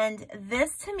 And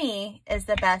this to me is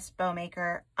the best bow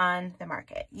maker on the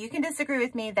market. You can disagree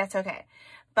with me, that's okay.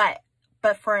 But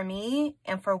for me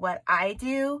and for what I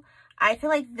do, I feel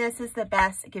like this is the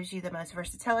best. It gives you the most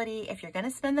versatility. If you're going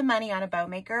to spend the money on a bow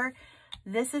maker,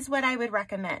 this is what I would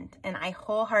recommend. And I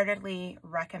wholeheartedly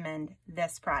recommend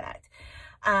this product.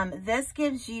 This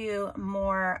gives you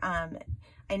more,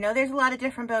 I know there's a lot of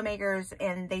different bow makers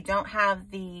and they don't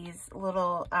have these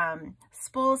little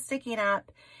spools sticking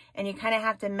up and you kind of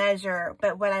have to measure.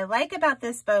 But what I like about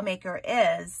this bow maker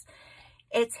is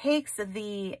it takes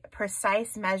the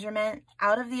precise measurement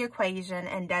out of the equation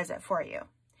and does it for you.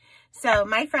 So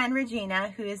my friend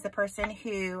Regina, who is the person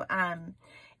who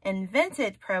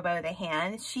invented Pro Bow the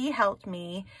Hand, she helped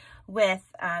me with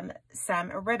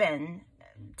some ribbon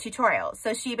tutorials.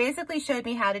 So she basically showed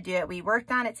me how to do it. We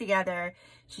worked on it together.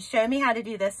 She showed me how to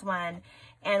do this one.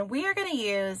 And we are going to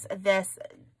use this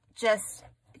just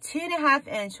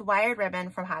 2.5-inch wired ribbon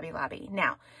from Hobby Lobby.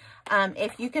 Now,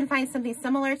 If you can find something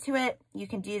similar to it, you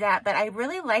can do that. But I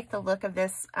really like the look of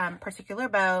this particular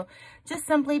bow, just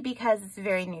simply because it's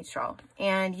very neutral.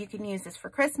 And you can use this for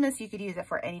Christmas. You could use it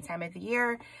for any time of the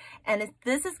year. And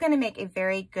this is going to make a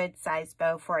very good size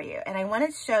bow for you. And I want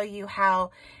to show you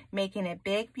how making a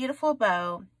big, beautiful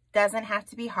bow doesn't have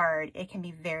to be hard. It can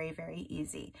be very, very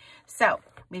easy. So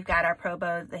we've got our Pro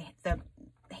Bow, the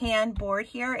hand board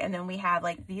here, and then we have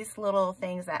like these little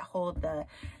things that hold the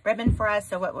ribbon for us.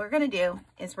 So what we're going to do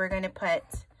is we're going to put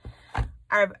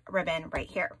our ribbon right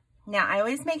here. Now I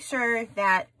always make sure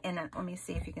that, and let me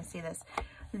see if you can see this,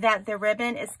 that the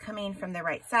ribbon is coming from the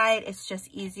right side. It's just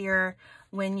easier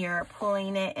when you're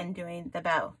pulling it and doing the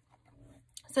bow.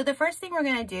 So the first thing we're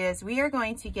going to do is we are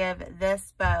going to give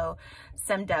this bow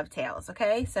some dovetails.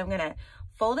 Okay, so I'm going to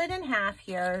fold it in half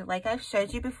here like I've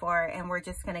showed you before, and we're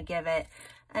just going to give it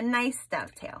a nice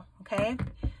dovetail. Okay,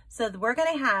 so we're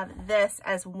going to have this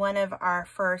as one of our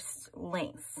first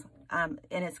lengths, and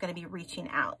it's going to be reaching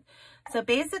out. So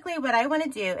basically what I want to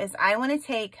do is I want to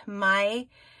take my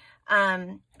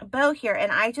bow here,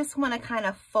 and I just want to kind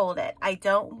of fold it. I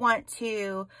don't want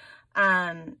to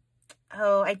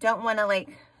I don't want to like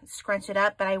scrunch it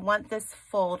up, but I want this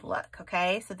fold look.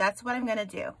 Okay, so that's what I'm going to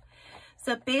do.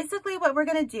 So basically what we're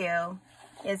going to do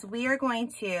is we are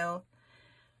going to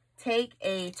take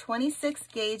a 26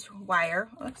 gauge wire.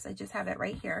 Oops, I just have it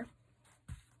right here.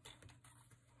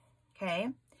 Okay,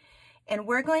 and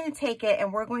we're going to take it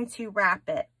and we're going to wrap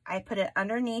it. I put it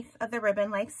underneath of the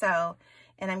ribbon like so,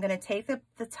 and I'm going to take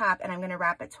the top and I'm going to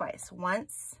wrap it twice.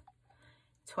 Once,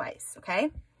 twice.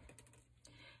 Okay,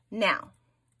 now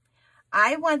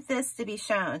I want this to be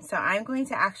shown, so I'm going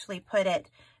to actually put it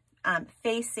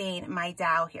facing my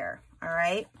dowel here. All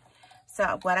right,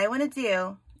 so what I want to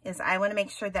do is I want to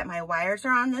make sure that my wires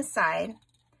are on this side.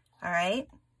 All right,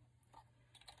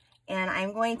 and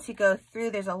I'm going to go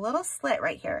through, there's a little slit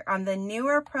right here. On the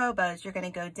newer Pro Bows, you're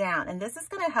going to go down, and this is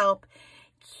going to help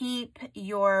keep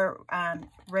your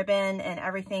ribbon and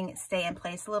everything stay in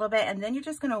place a little bit, and then you're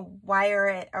just going to wire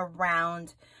it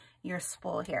around your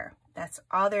spool here. That's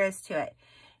all there is to it.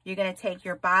 You're going to take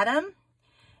your bottom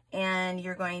and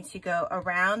you're going to go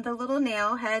around the little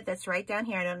nail head that's right down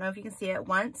here. I don't know if you can see it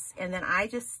once, and then I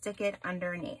just stick it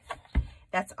underneath.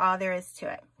 That's all there is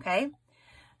to it. Okay,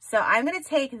 so I'm going to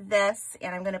take this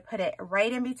and I'm going to put it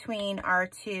right in between our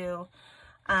two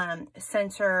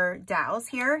center dowels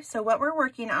here. So what we're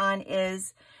working on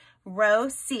is row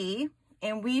C,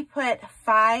 and we put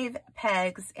 5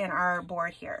 pegs in our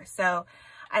board here. So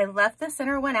I left the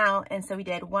center one out, and so we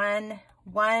did 1,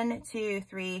 2,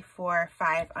 3, 4,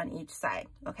 5 on each side.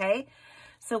 Okay,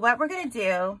 so what we're going to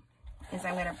do is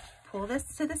I'm going to pull this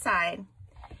to the side,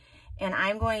 and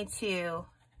I'm going to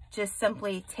just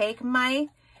simply take my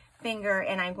finger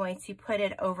and I'm going to put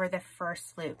it over the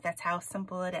first loop. That's how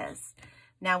simple it is.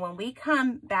 Now when we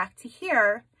come back to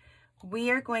here,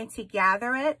 we are going to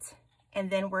gather it and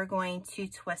then we're going to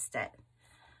twist it.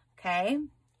 Okay,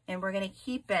 and we're going to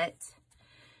keep it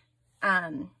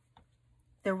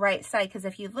the right side, because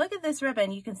if you look at this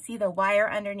ribbon, you can see the wire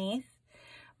underneath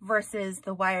versus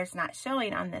the wires not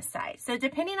showing on this side. So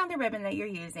depending on the ribbon that you're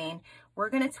using, we're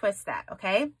going to twist that.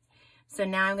 Okay, so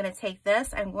now I'm going to take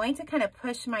this, I'm going to kind of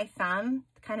push my thumb,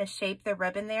 kind of shape the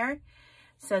ribbon there.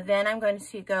 So then I'm going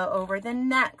to go over the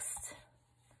next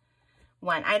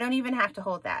one. I don't even have to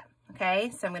hold that.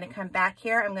 Okay, so I'm going to come back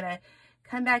here. I'm going to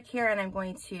come back here and I'm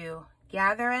going to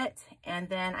gather it, and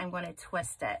then I'm going to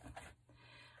twist it.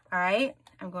 All right,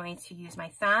 I'm going to use my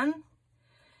thumb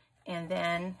and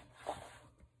then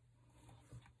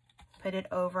put it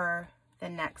over the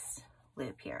next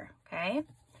loop here. Okay,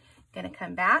 going to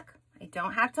come back. I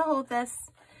don't have to hold this.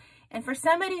 And for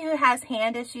somebody who has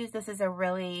hand issues, this is a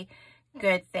really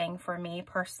good thing for me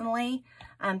personally,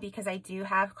 because I do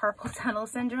have carpal tunnel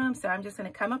syndrome. So I'm just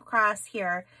going to come across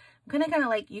here. I'm going to kind of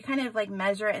like, you kind of like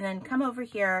measure it and then come over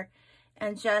here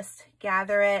and just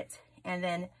gather it and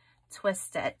then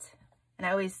twist it. And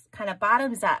I always kind of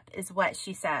bottoms up is what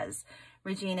she says,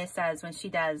 Regina says when she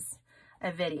does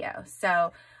a video.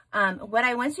 So what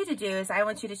I want you to do is I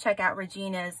want you to check out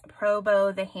Regina's Pro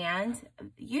Bow the Hand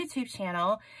YouTube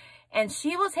channel, and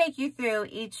she will take you through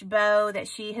each bow that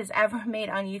she has ever made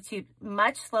on YouTube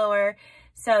much slower.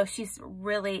 So she's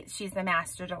the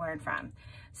master to learn from.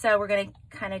 So we're going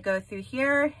to kind of go through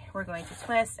here. We're going to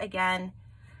twist again.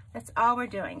 That's all we're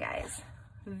doing, guys.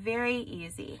 Very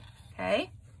easy.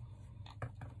 Okay.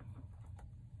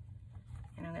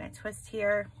 And I'm going to twist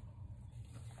here.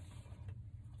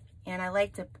 And I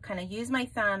like to kind of use my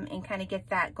thumb and kind of get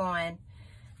that going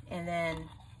and then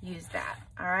use that.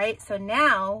 All right, so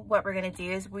now what we're going to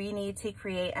do is we need to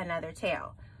create another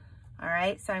tail. All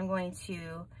right, so I'm going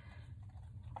to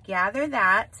gather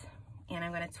that and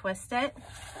I'm going to twist it.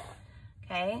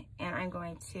 Okay, and I'm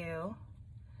going to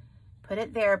put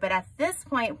it there, but at this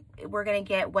point, we're going to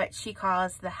get what she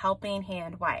calls the helping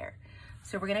hand wire.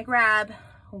 So we're going to grab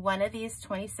one of these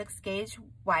 26 gauge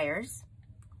wires.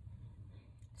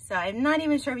 So I'm not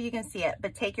even sure if you can see it,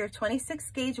 but take your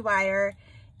 26 gauge wire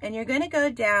and you're going to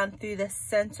go down through the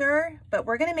center, but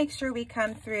we're going to make sure we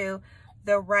come through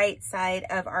the right side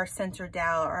of our center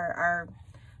dowel, or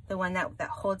the one that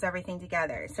holds everything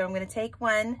together. So I'm going to take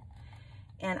one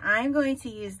and I'm going to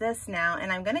use this now,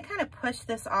 and I'm going to kind of push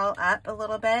this all up a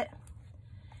little bit,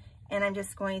 and I'm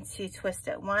just going to twist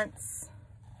it once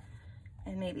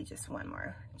and maybe just one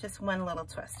more, just one little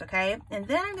twist, okay? And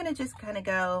then I'm going to just kind of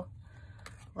go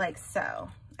like so.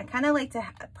 I kind of like to,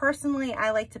 personally, I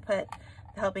like to put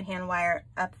the helping hand wire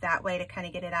up that way to kind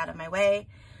of get it out of my way.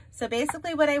 So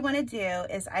basically what I want to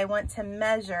do is I want to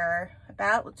measure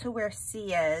about to where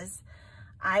C is.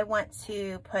 I want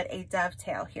to put a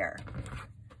dovetail here.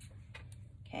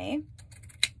 Okay.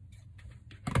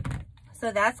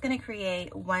 So that's going to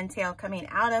create one tail coming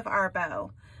out of our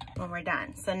bow when we're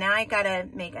done. So now I got to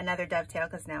make another dovetail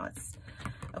because now it's,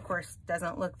 of course,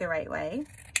 doesn't look the right way.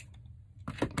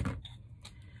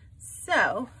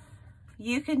 So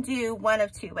you can do one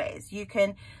of two ways. You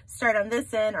can start on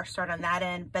this end or start on that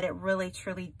end, but it really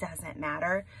truly doesn't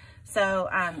matter. So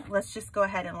let's just go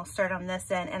ahead and we'll start on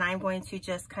this end, and I'm going to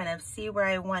just kind of see where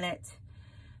I want it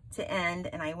to end,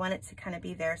 and I want it to kind of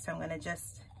be there. So I'm going to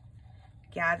just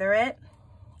gather it,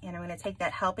 and I'm going to take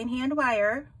that helping hand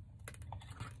wire,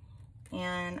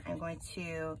 and I'm going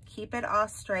to keep it all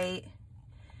straight,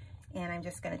 and I'm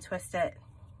just going to twist it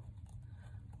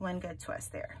one good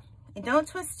twist there. And don't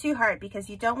twist too hard because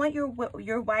you don't want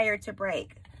your wire to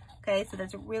break. Okay, so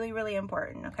that's really, really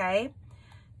important, okay?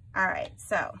 All right,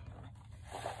 so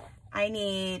I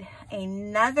need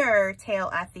another tail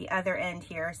at the other end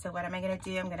here. So what am I gonna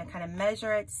do? I'm gonna kind of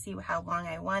measure it to see how long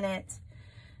I want it.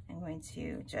 I'm going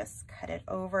to just cut it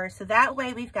over. So that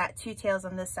way we've got two tails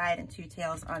on this side and two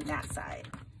tails on that side.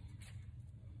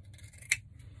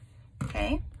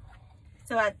 Okay.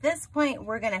 So at this point,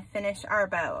 we're gonna finish our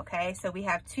bow, okay? So we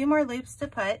have two more loops to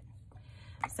put.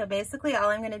 So basically all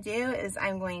I'm gonna do is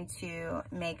I'm going to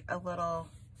make a little,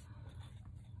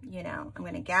 you know, I'm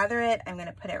gonna gather it, I'm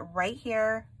gonna put it right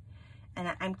here,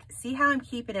 and see how I'm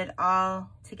keeping it all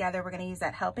together. We're gonna use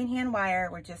that helping hand wire.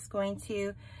 We're just going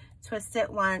to twist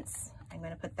it once. I'm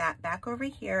gonna put that back over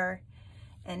here,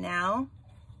 and now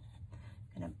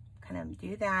I'm gonna kind of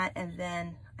do that, and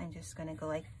then I'm just gonna go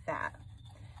like that.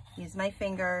 Use my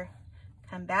finger,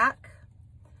 come back,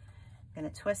 I'm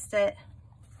gonna twist it.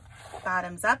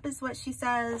 Bottoms up is what she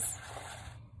says.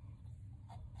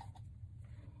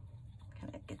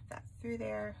 Kind of get that through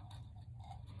there.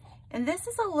 And this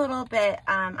is a little bit,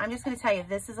 I'm just gonna tell you,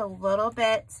 this is a little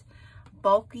bit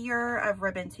bulkier of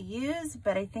ribbon to use,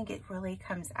 but I think it really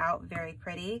comes out very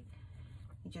pretty.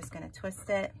 You're just gonna twist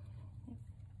it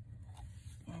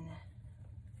and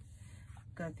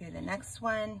go through the next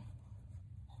one.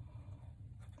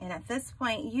 And at this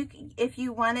point, if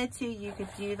you wanted to, you could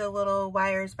do the little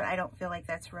wires, but I don't feel like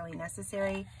that's really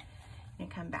necessary.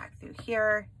 And come back through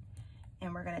here,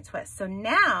 and we're gonna twist. So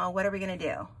now, what are we gonna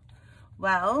do?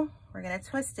 Well, we're gonna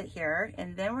twist it here,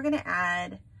 and then we're gonna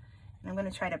add, and I'm gonna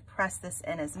try to press this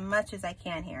in as much as I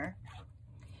can here.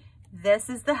 This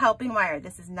is the helping wire.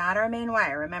 This is not our main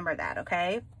wire, remember that,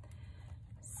 okay?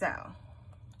 So,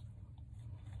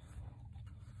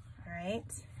 all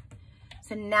right.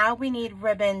 So now we need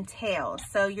ribbon tails.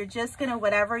 So you're just gonna,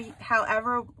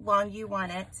 however long you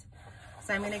want it.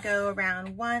 So I'm gonna go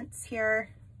around once here.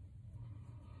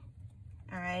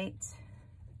 All right,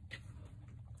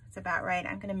 that's about right.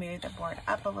 I'm gonna move the board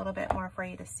up a little bit more for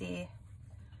you to see.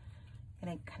 I'm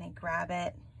gonna kind of grab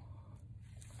it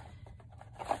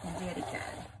and do it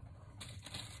again.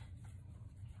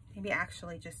 Maybe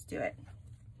actually just do it.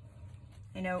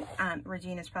 I know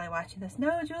Regina's probably watching this.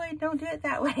 No, Julie, don't do it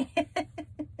that way.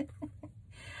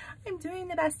 I'm doing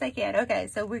the best I can. Okay,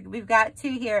 so we've got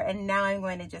two here, and now I'm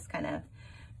going to just kind of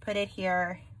put it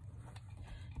here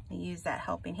and use that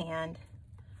helping hand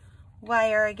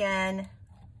wire again.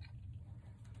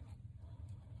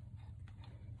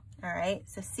 All right,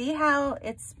 so see how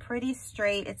it's pretty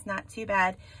straight. It's not too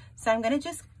bad. So I'm going to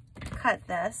just cut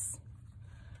this.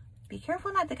 Be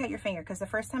careful not to cut your finger, because the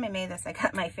first time I made this, I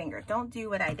cut my finger. Don't do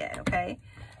what I did, okay?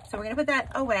 So we're gonna put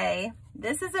that away.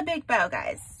 This is a big bow,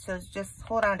 guys, so just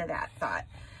hold on to that thought.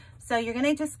 So you're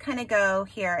gonna just kind of go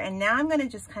here, and now I'm gonna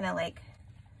just kind of like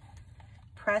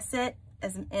press it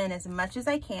in as much as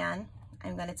I can.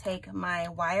 I'm gonna take my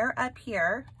wire up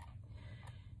here.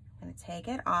 I'm gonna take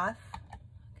it off,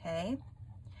 okay?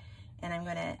 And I'm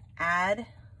gonna add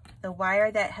the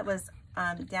wire that was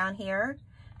down here.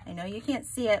 I know you can't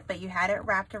see it, but you had it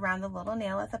wrapped around the little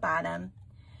nail at the bottom.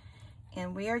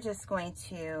 And we are just going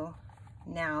to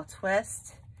now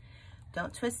twist.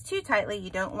 Don't twist too tightly. You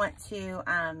don't want to,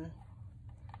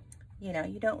 you know,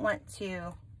 you don't want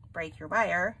to break your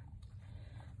wire.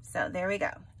 So there we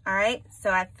go. All right,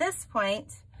 so at this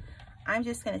point, I'm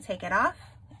just gonna take it off.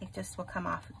 It just will come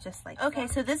off just like okay,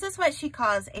 so this is what she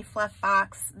calls a fluff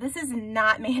box. This is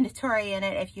not mandatory in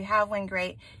it. If you have one,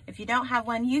 great. If you don't have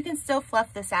one, you can still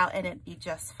fluff this out and it'd be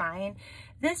just fine.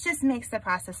 This just makes the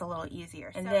process a little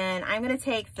easier. And then I'm gonna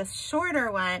take the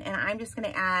shorter one and I'm just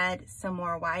gonna add some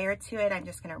more wire to it. I'm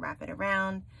just gonna wrap it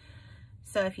around.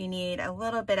 So if you need a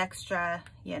little bit extra,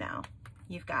 you know,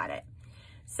 you've got it.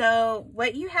 So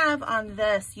what you have on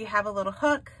this, you have a little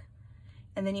hook,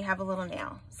 and then you have a little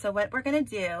nail. So what we're gonna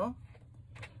do,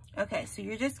 okay, so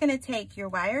you're just gonna take your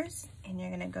wires and you're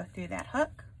gonna go through that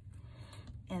hook,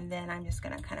 and then I'm just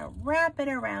gonna kind of wrap it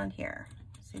around here.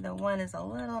 See, the one is a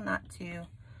little not too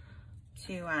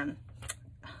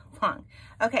long.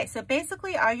 Okay, so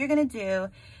basically all you're gonna do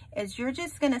is you're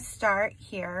just gonna start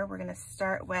here. We're gonna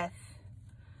start with,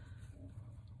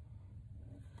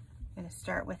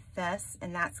 this,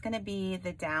 and that's gonna be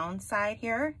the down side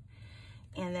here.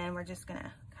 And then we're just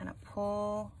gonna kind of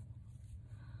pull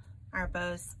our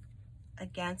bows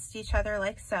against each other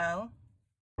like so.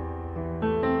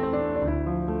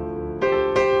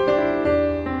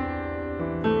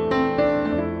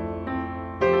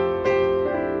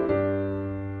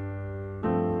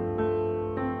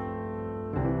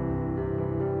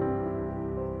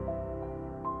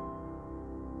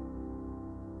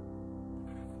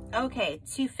 Okay,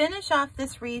 to finish off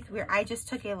this wreath, I just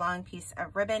took a long piece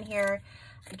of ribbon here.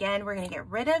 Again, we're gonna get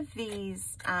rid of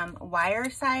these wire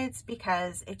sides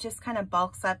because it just kind of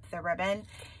bulks up the ribbon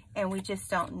and we just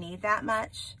don't need that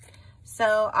much.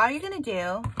 So all you're gonna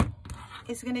do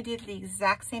is you're gonna do the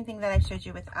exact same thing that I showed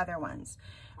you with other ones.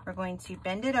 We're going to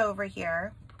bend it over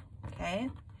here, okay?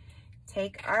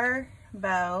 Take our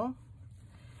bow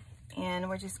and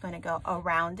we're just gonna go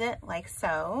around it like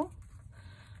so.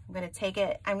 I'm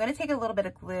gonna take a little bit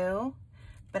of glue,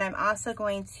 but I'm also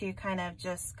going to kind of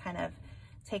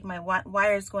take my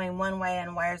wires going one way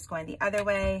and wires going the other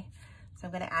way. So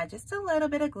I'm gonna add just a little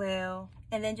bit of glue,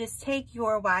 and then just take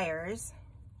your wires.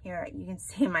 Here, you can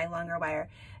see my longer wire.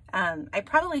 I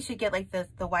probably should get like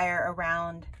the wire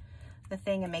around the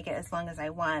thing and make it as long as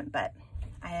I want, but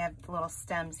I have the little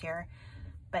stems here,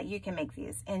 but you can make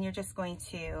these, and you're just going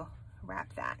to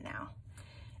wrap that now.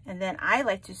 And then I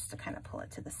like just to kind of pull it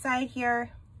to the side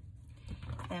here,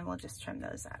 and we'll just trim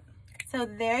those up. So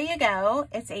there you go.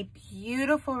 It's a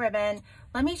beautiful ribbon.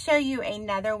 Let me show you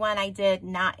another one I did,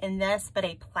 not in this, but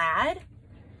a plaid.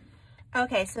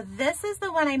 Okay, so this is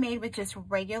the one I made with just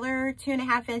regular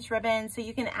 2.5 inch ribbon. So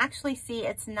you can actually see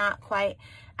it's not quite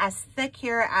as thick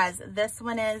here as this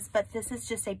one is, but this is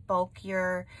just a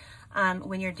bulkier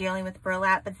when you're dealing with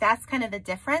burlap, but that's kind of the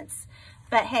difference.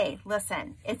 But hey,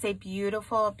 listen, it's a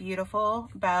beautiful, beautiful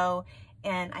bow,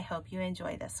 and I hope you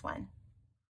enjoy this one.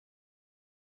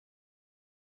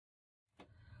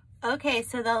 Okay,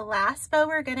 so the last bow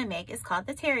we're gonna make is called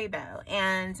the Terri Bow,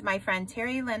 and my friend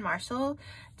Terri Lynn Marshall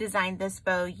designed this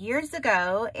bow years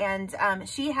ago, and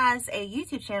she has a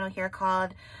YouTube channel here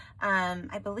called,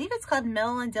 I believe it's called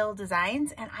Mill and Dill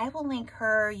Designs, and I will link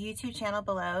her YouTube channel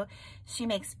below. She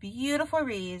makes beautiful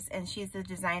wreaths, and she's the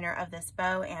designer of this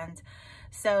bow, and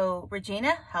so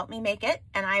Regina helped me make it,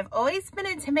 and I've always been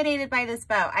intimidated by this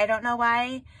bow. I don't know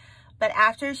why, but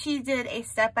after she did a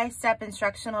step-by-step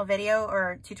instructional video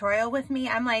or tutorial with me,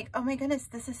 I'm like, oh my goodness,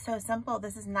 this is so simple.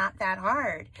 This is not that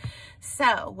hard.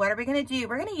 So what are we gonna do?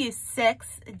 We're gonna use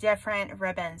 6 different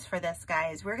ribbons for this,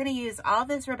 guys. We're gonna use all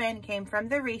this ribbon came from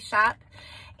the Wreath Shop.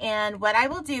 And what I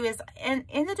will do is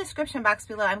in the description box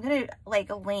below, I'm gonna like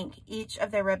link each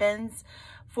of the ribbons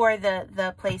for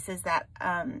the places that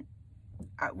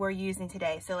we're using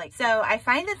today. So I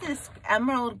find that this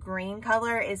emerald green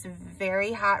color is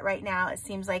very hot right now. It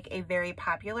seems like a very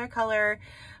popular color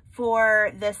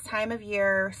for this time of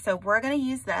year. So we're gonna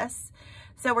use this.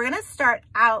 So we're gonna start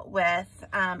out with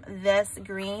this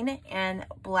green and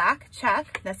black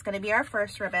check. That's gonna be our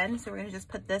first ribbon. So we're gonna just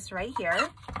put this right here.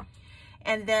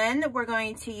 And then we're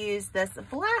going to use this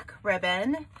black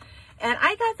ribbon. And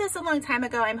I got this a long time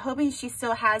ago. I'm hoping she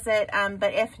still has it,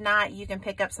 but if not, you can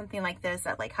pick up something like this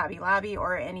at like Hobby Lobby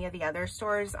or any of the other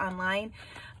stores online.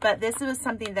 But this was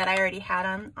something that I already had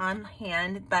on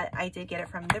hand, but I did get it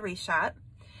from the Wreath Shop.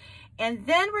 And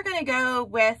then we're gonna go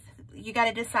with you got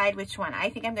to decide which one. I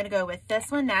think I'm going to go with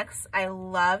this one next. I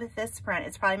love this print.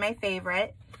 It's probably my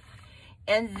favorite.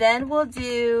 And then we'll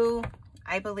do,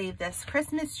 I believe, this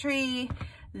Christmas tree,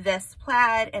 this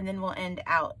plaid, and then we'll end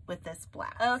out with this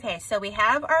black. Okay, so we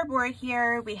have our board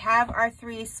here. We have our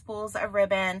 3 spools of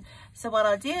ribbon. So what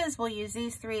I'll do is we'll use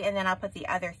these 3 and then I'll put the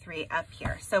other 3 up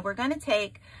here. So we're going to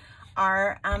take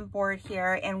our board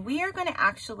here and we are going to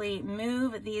actually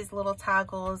move these little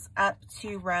toggles up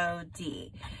to row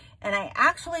D. And I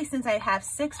actually, since I have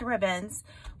 6 ribbons,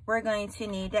 we're going to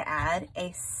need to add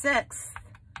a 6th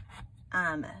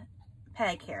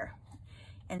peg here.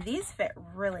 And these fit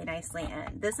really nicely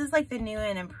in. This is like the new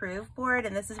and improved board,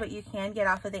 and this is what you can get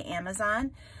off of the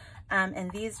Amazon.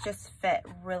 And these just fit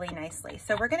really nicely.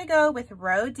 So we're gonna go with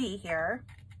row D here.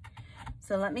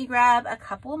 So let me grab a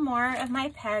couple more of my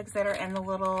pegs that are in the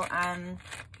little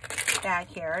bag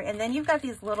here. And then you've got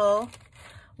these little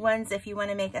ones, if you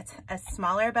wanna make a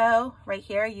smaller bow right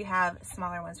here, you have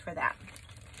smaller ones for that.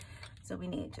 So we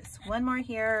need just one more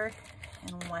here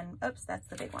and one, oops, that's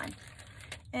the big one,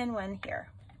 and one here.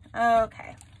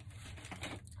 Okay,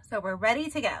 so we're ready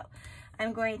to go.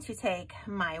 I'm going to take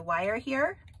my wire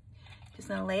here, just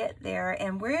gonna lay it there,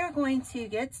 and we're going to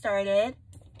get started.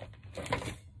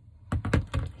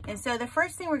 And so the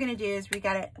first thing we're gonna do is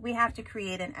we have to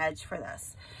create an edge for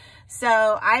this.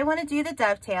 So I wanna do the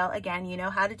dovetail. Again, you know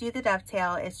how to do the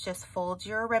dovetail. It's just fold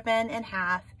your ribbon in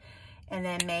half and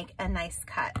then make a nice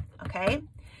cut, okay?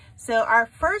 So our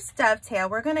first dovetail,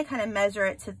 we're gonna kind of measure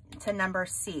it to number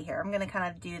C here. I'm gonna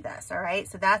kind of do this, all right?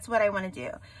 So that's what I wanna do.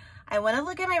 I wanna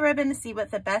look at my ribbon to see what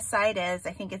the best side is.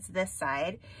 I think it's this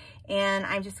side. And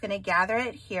I'm just gonna gather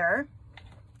it here.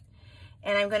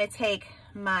 And I'm gonna take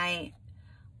my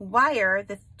wire,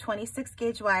 the 26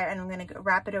 gauge wire, and I'm gonna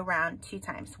wrap it around 2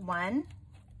 times. 1,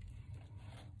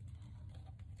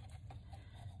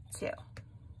 2.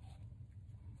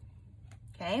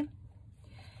 Okay.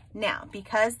 Now,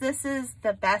 because this is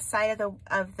the best side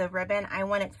of the ribbon, I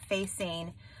want it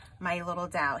facing my little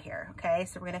dowel here, okay?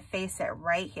 So we're gonna face it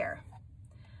right here,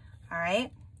 all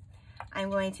right? I'm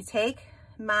going to take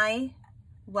my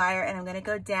wire and I'm gonna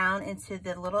go down into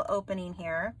the little opening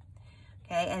here,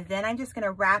 okay? And then I'm just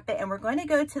gonna wrap it and we're going to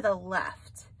go to the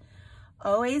left.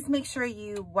 Always make sure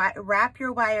you wrap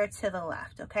your wire to the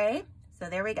left, okay? So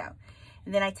there we go.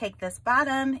 And then I take this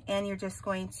bottom and you're just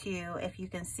going to, if you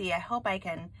can see, I hope I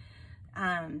can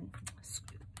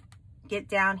get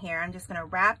down here. I'm just gonna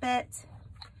wrap it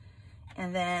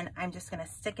and then I'm just gonna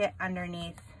stick it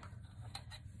underneath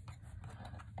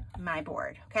my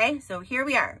board, okay? So here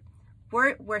we are.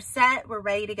 We're set, we're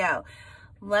ready to go.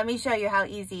 Let me show you how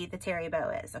easy the Terri Bow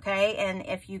is, okay? And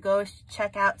if you go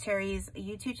check out Terri's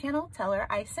YouTube channel, tell her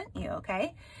I sent you,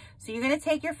 okay? So you're gonna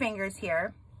take your fingers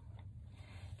here.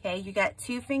 Okay, you got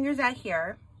 2 fingers out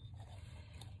here,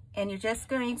 and you're just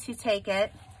going to take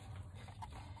it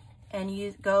and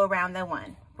you go around the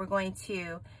 1. We're going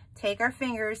to take our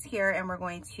fingers here and we're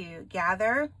going to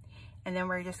gather, and then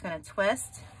we're just going to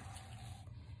twist.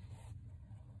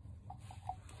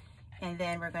 And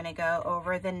then we're going to go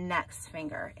over the next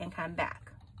finger and come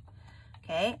back.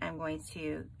 Okay, I'm going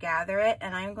to gather it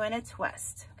and I'm going to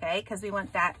twist, okay, because we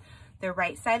want the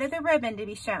right side of the ribbon to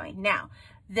be showing. Now,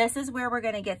 this is where we're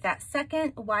gonna get that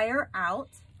second wire out.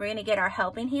 We're gonna get our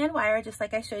helping hand wire, just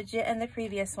like I showed you in the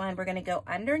previous one. We're gonna go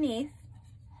underneath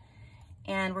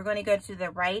and we're gonna go to the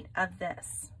right of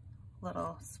this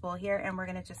little spool here and we're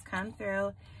gonna just come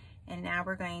through, and now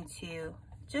we're going to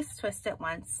just twist it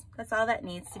once. That's all that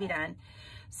needs to be done.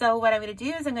 So what I'm gonna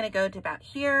do is I'm gonna go to about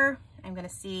here. I'm gonna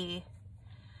see,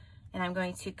 and I'm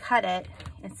going to cut it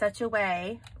in such a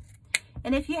way.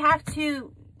 And if you have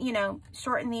to, you know,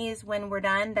 shorten these when we're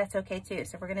done, that's okay too.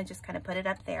 So we're gonna just kind of put it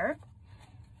up there.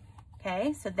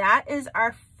 Okay, so that is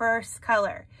our first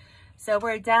color. So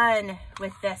we're done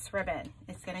with this ribbon.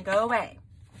 It's gonna go away.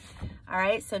 All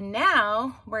right, so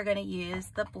now we're gonna use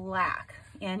the black,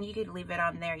 and you could leave it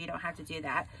on there. You don't have to do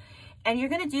that. And you're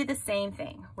gonna do the same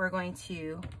thing. We're going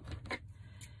to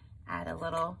add a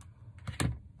little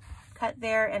cut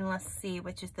there, and let's see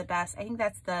which is the best. I think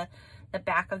that's the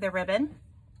back of the ribbon.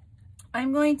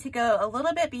 I'm going to go a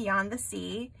little bit beyond the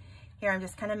C. Here, I'm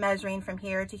just kind of measuring from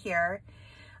here to here.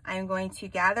 I'm going to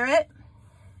gather it,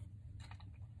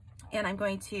 and I'm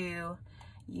going to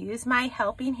use my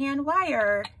helping hand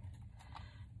wire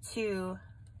to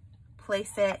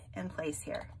place it in place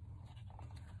here.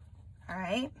 All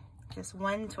right, just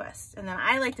one twist. And then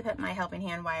I like to put my helping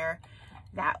hand wire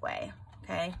that way,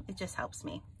 okay? It just helps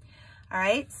me. All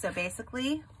right, so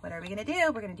basically, what are we gonna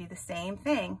do? We're gonna do the same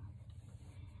thing.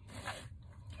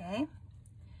 Okay, I'm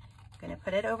gonna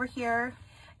put it over here.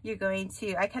 you're going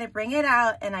to, I kind of bring it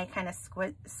out and I kind of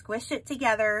squish it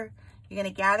together. You're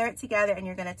going to gather it together and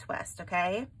you're going to twist,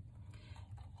 okay?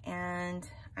 And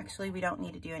actually we don't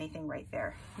need to do anything right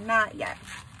there. Not yet.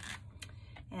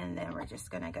 And then we're just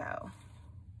going to go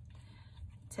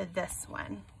to this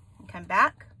one and come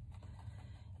back.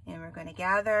 And we're going to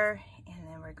gather and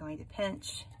then we're going to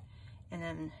pinch and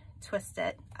then twist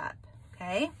it up,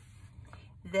 okay?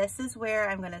 This is where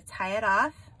I'm going to tie it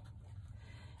off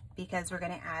because we're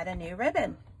going to add a new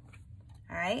ribbon.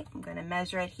 All right, I'm going to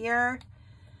measure it here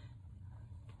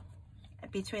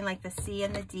between like the C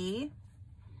and the D.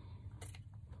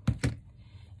 And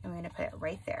we're going to put it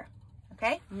right there.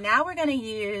 Okay, now we're going to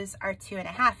use our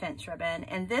 2.5 inch ribbon,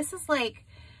 and this is like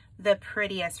the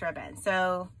prettiest ribbon.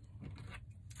 So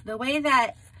the way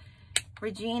that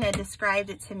Regina described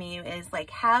it to me is like,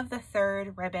 have the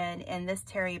third ribbon in this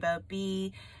Terri Bow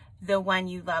be the one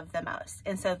you love the most.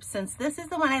 And so since this is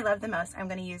the one I love the most, I'm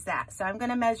going to use that. So I'm going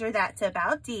to measure that to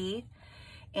about D,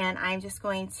 and I'm just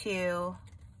going to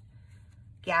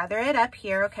gather it up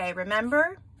here. Okay,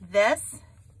 remember this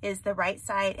is the right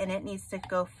side and it needs to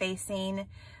go facing,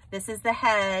 this is the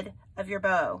head of your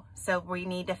bow. So we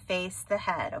need to face the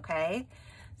head, okay?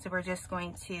 So we're just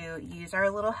going to use our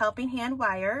little helping hand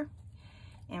wire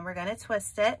and we're going to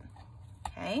twist it,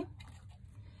 okay?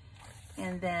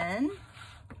 And then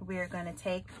we're going to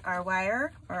take our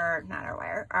wire, or not our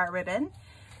wire, our ribbon.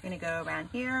 We're going to go around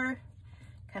here,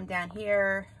 come down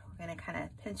here. We're going to kind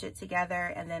of pinch it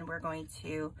together and then we're going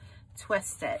to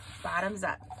twist it bottoms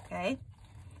up, okay?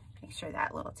 Make sure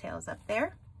that little tail is up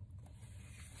there.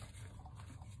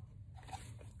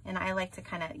 And I like to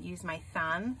kind of use my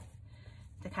thumb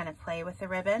to kind of play with the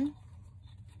ribbon.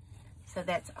 So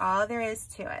that's all there is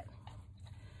to it.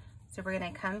 So we're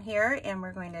going to come here and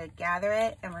we're going to gather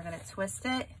it and we're going to twist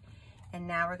it. And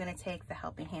now we're going to take the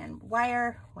helping hand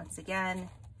wire once again,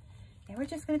 and we're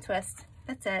just going to twist.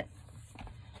 That's it.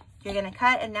 You're going to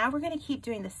cut, and now we're going to keep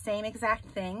doing the same exact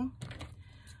thing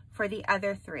for the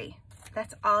other three.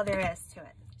 That's all there is to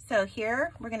it. So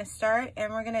here we're going to start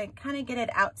and we're going to kind of get it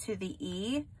out to the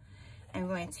E. I'm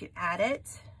going to add it,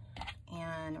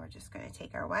 and we're just going to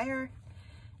take our wire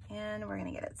and we're going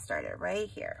to get it started right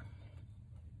here.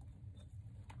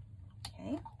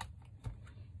 Okay.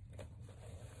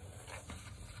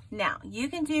 Now you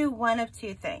can do one of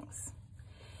two things.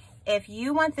 If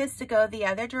you want this to go the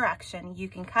other direction, you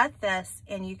can cut this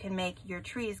and you can make your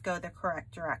trees go the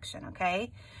correct direction,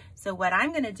 okay? So what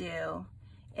I'm going to do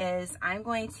is I'm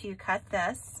going to cut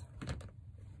this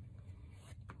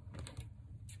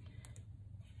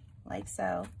like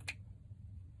so.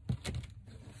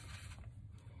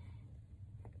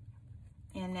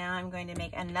 And now I'm going to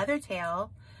make another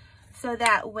tail so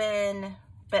that when,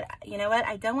 but you know what?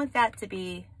 I don't want that to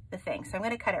be the thing. So I'm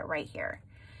going to cut it right here,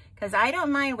 because I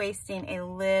don't mind wasting a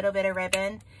little bit of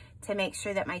ribbon to make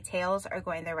sure that my tails are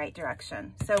going the right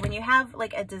direction. So when you have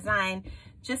like a design,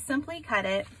 just simply cut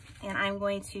it, and I'm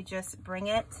going to just bring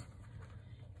it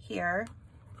here.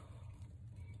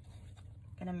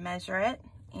 I'm going to measure it,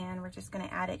 and we're just going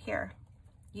to add it here.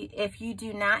 If you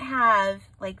do not have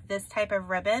like this type of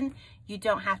ribbon, you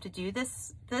don't have to do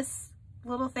this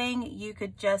little thing. You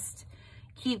could just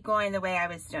keep going the way I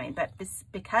was doing. But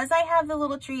because I have the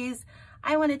little trees,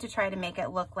 I wanted to try to make it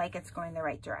look like it's going the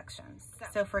right direction.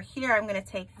 So for here, I'm going to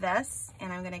take this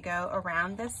and I'm going to go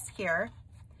around this here.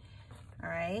 All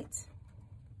right.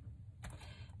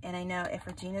 And I know if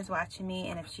Regina's watching me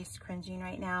and if she's cringing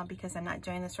right now because I'm not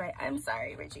doing this right, I'm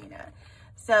sorry, Regina.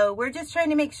 So we're just trying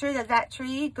to make sure that that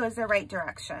tree goes the right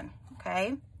direction.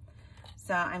 Okay.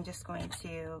 So I'm just going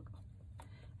to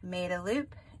make a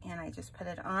loop and I just put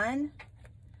it on.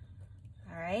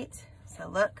 All right. So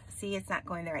look, see, it's not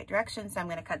going the right direction. So I'm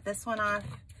going to cut this one off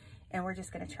and we're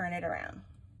just going to turn it around.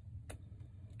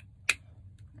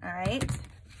 All right.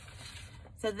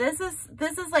 So this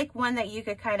is like one that you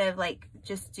could kind of like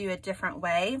just do a different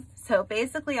way. So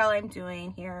basically all I'm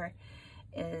doing here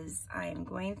is I'm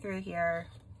going through here,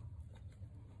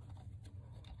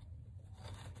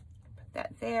 put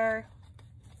that there,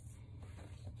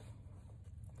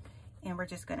 and we're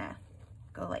just gonna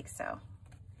go like so.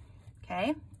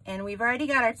 Okay, and we've already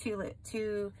got our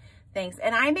two things,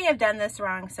 and I may have done this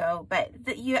wrong, so but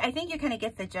I think you kind of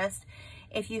get the gist.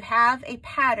 If you have a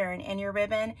pattern in your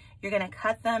ribbon, you're gonna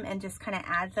cut them and just kind of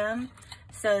add them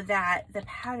so that the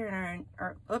pattern,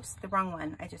 or oops, the wrong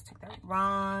one. I just took the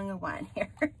wrong one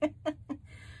here.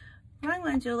 Wrong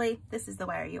one, Julie. This is the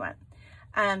wire you want.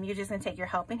 You're just gonna take your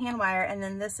helping hand wire, and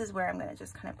then this is where I'm gonna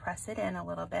just kind of press it in a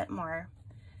little bit more,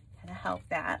 kind of help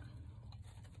that.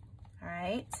 All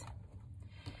right.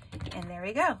 And there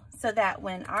we go. So that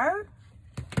when our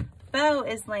bow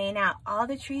is laying out, all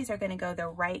the trees are going to go the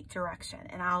right direction,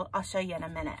 and I'll show you in a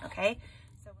minute, okay?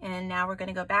 And now we're going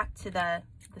to go back to the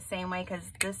same way,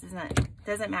 because this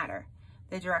doesn't matter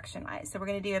the direction wise. So we're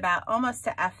going to do about almost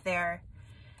to F there.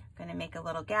 I'm going to make a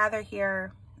little gather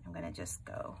here. I'm going to just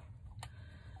go,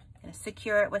 I'm going to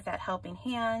secure it with that helping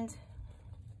hand.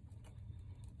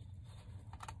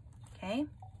 Okay, I'm going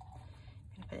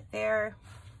to put it there,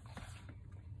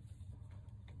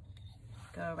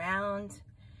 go around,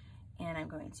 and I'm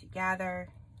going to gather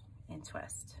and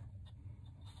twist.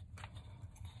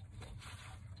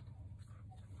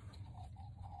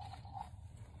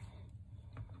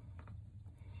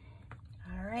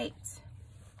 All right.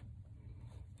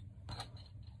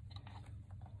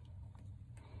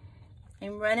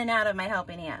 I'm running out of my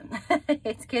helping hand.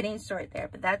 It's getting short there,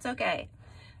 but that's okay.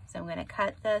 So I'm going to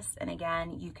cut this, and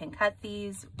again, you can cut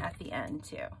these at the end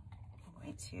too. I'm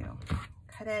going to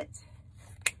cut it,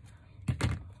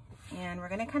 and we're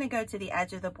going to kind of go to the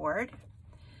edge of the board.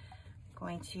 I'm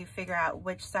going to figure out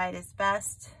which side is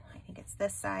best. I think it's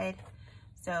this side.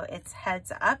 So it's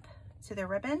heads up to the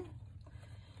ribbon.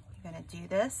 You're going to do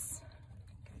this.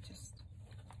 Just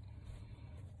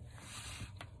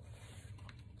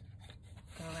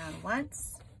go around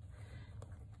once.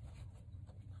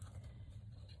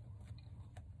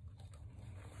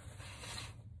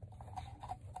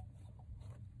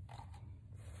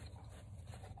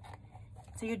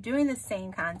 So you're doing the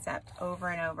same concept over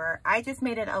and over. I just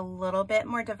made it a little bit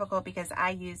more difficult because I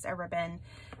used a ribbon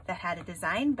that had a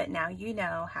design, but now you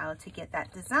know how to get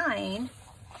that design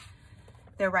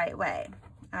the right way.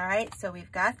 All right, so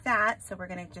we've got that. So we're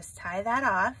gonna just tie that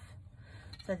off.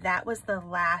 So that was the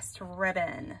last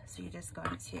ribbon. So you're just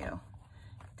going to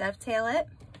dovetail it.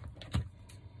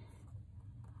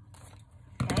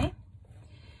 Okay,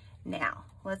 now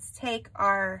let's take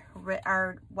our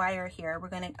wire here. We're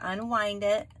going to unwind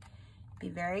it. Be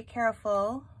very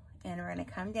careful, and we're going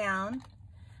to come down.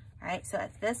 All right, so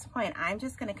at this point, I'm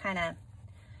just going to kind of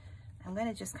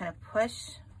push,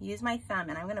 use my thumb,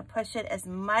 and I'm going to push it as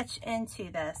much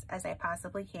into this as I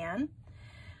possibly can.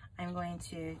 I'm going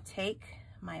to take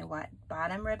my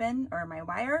bottom ribbon or my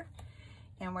wire,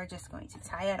 and we're just going to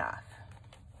tie it off.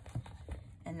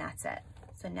 And that's it.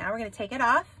 So now we're going to take it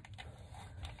off.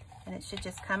 And it should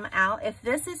just come out. If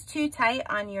this is too tight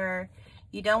on your,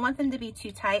 you don't want them to be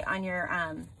too tight on your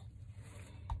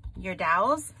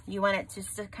dowels. You want it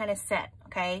just to kind of sit,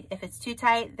 okay? If it's too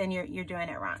tight, then you're doing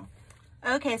it wrong.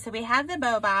 Okay, so we have the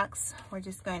bow box. We're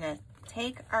just going to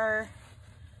take our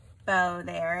bow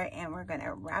there, and we're going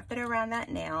to wrap it around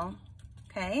that nail,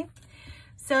 okay?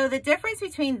 So the difference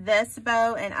between this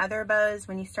bow and other bows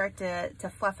when you start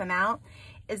to fluff them out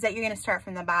is that you're going to start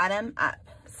from the bottom up.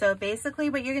 So basically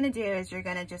what you're going to do is you're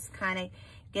going to just kind of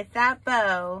get that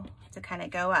bow to kind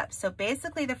of go up. So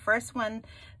basically the first one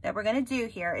that we're going to do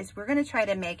here is we're going to try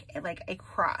to make it like a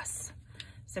cross.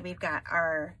 So we've got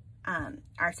our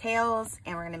tails,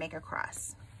 and we're going to make a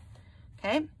cross.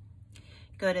 Okay,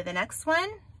 go to the next one,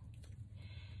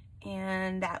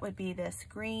 and that would be this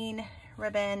green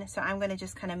ribbon. So I'm going to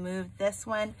just kind of move this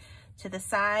one to the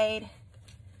side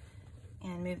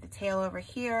and move the tail over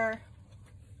here.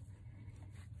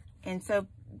 And so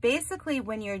basically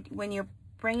when you're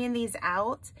bringing these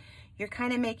out, you're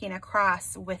kind of making a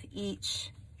cross with each,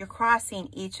 you're crossing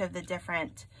each of the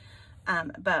different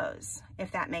bows,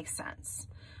 if that makes sense.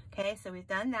 Okay, so we've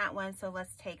done that one. So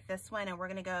let's take this one, and we're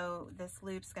going to go, this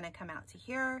loop's going to come out to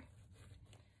here.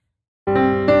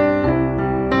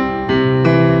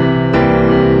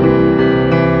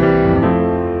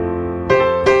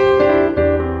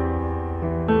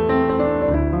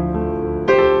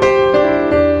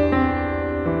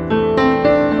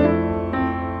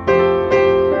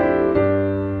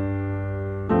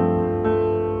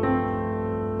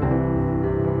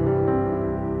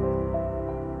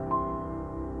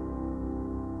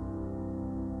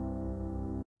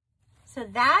 So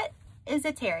that is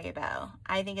a Terri Bow.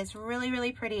 I think it's really,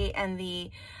 really pretty, and the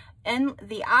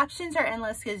options are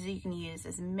endless because you can use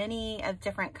as many of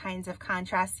different kinds of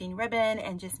contrasting ribbon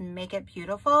and just make it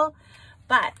beautiful.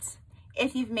 But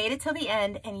if you've made it till the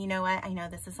end, and you know what, I know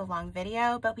this is a long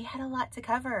video, but we had a lot to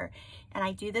cover, and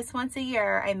I do this once a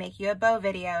year. I make you a bow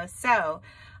video. So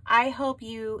I hope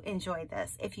you enjoyed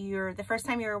this. If you're the first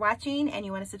time you're watching and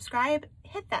you want to subscribe,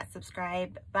 hit that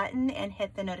subscribe button and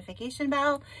hit the notification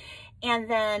bell. And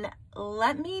then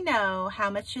let me know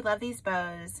how much you love these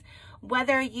bows.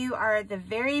 Whether you are the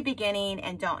very beginning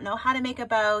and don't know how to make a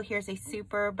bow, here's a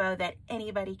super bow that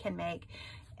anybody can make,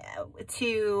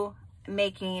 to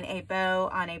making a bow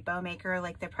on a bow maker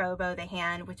like the Pro Bow the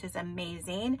Hand, which is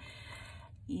amazing.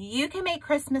 You can make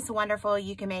Christmas wonderful.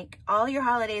 You can make all your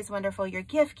holidays wonderful, your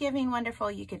gift giving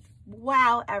wonderful. You could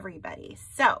wow everybody.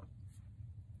 So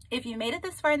if you made it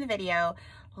this far in the video,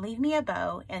 leave me a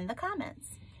bow in the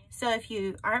comments. So if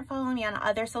you aren't following me on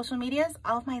other social medias,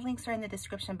 all of my links are in the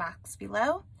description box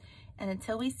below. And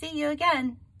until we see you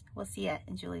again, we'll see you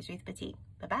in Julie's Wreath Boutique.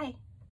 Bye-bye.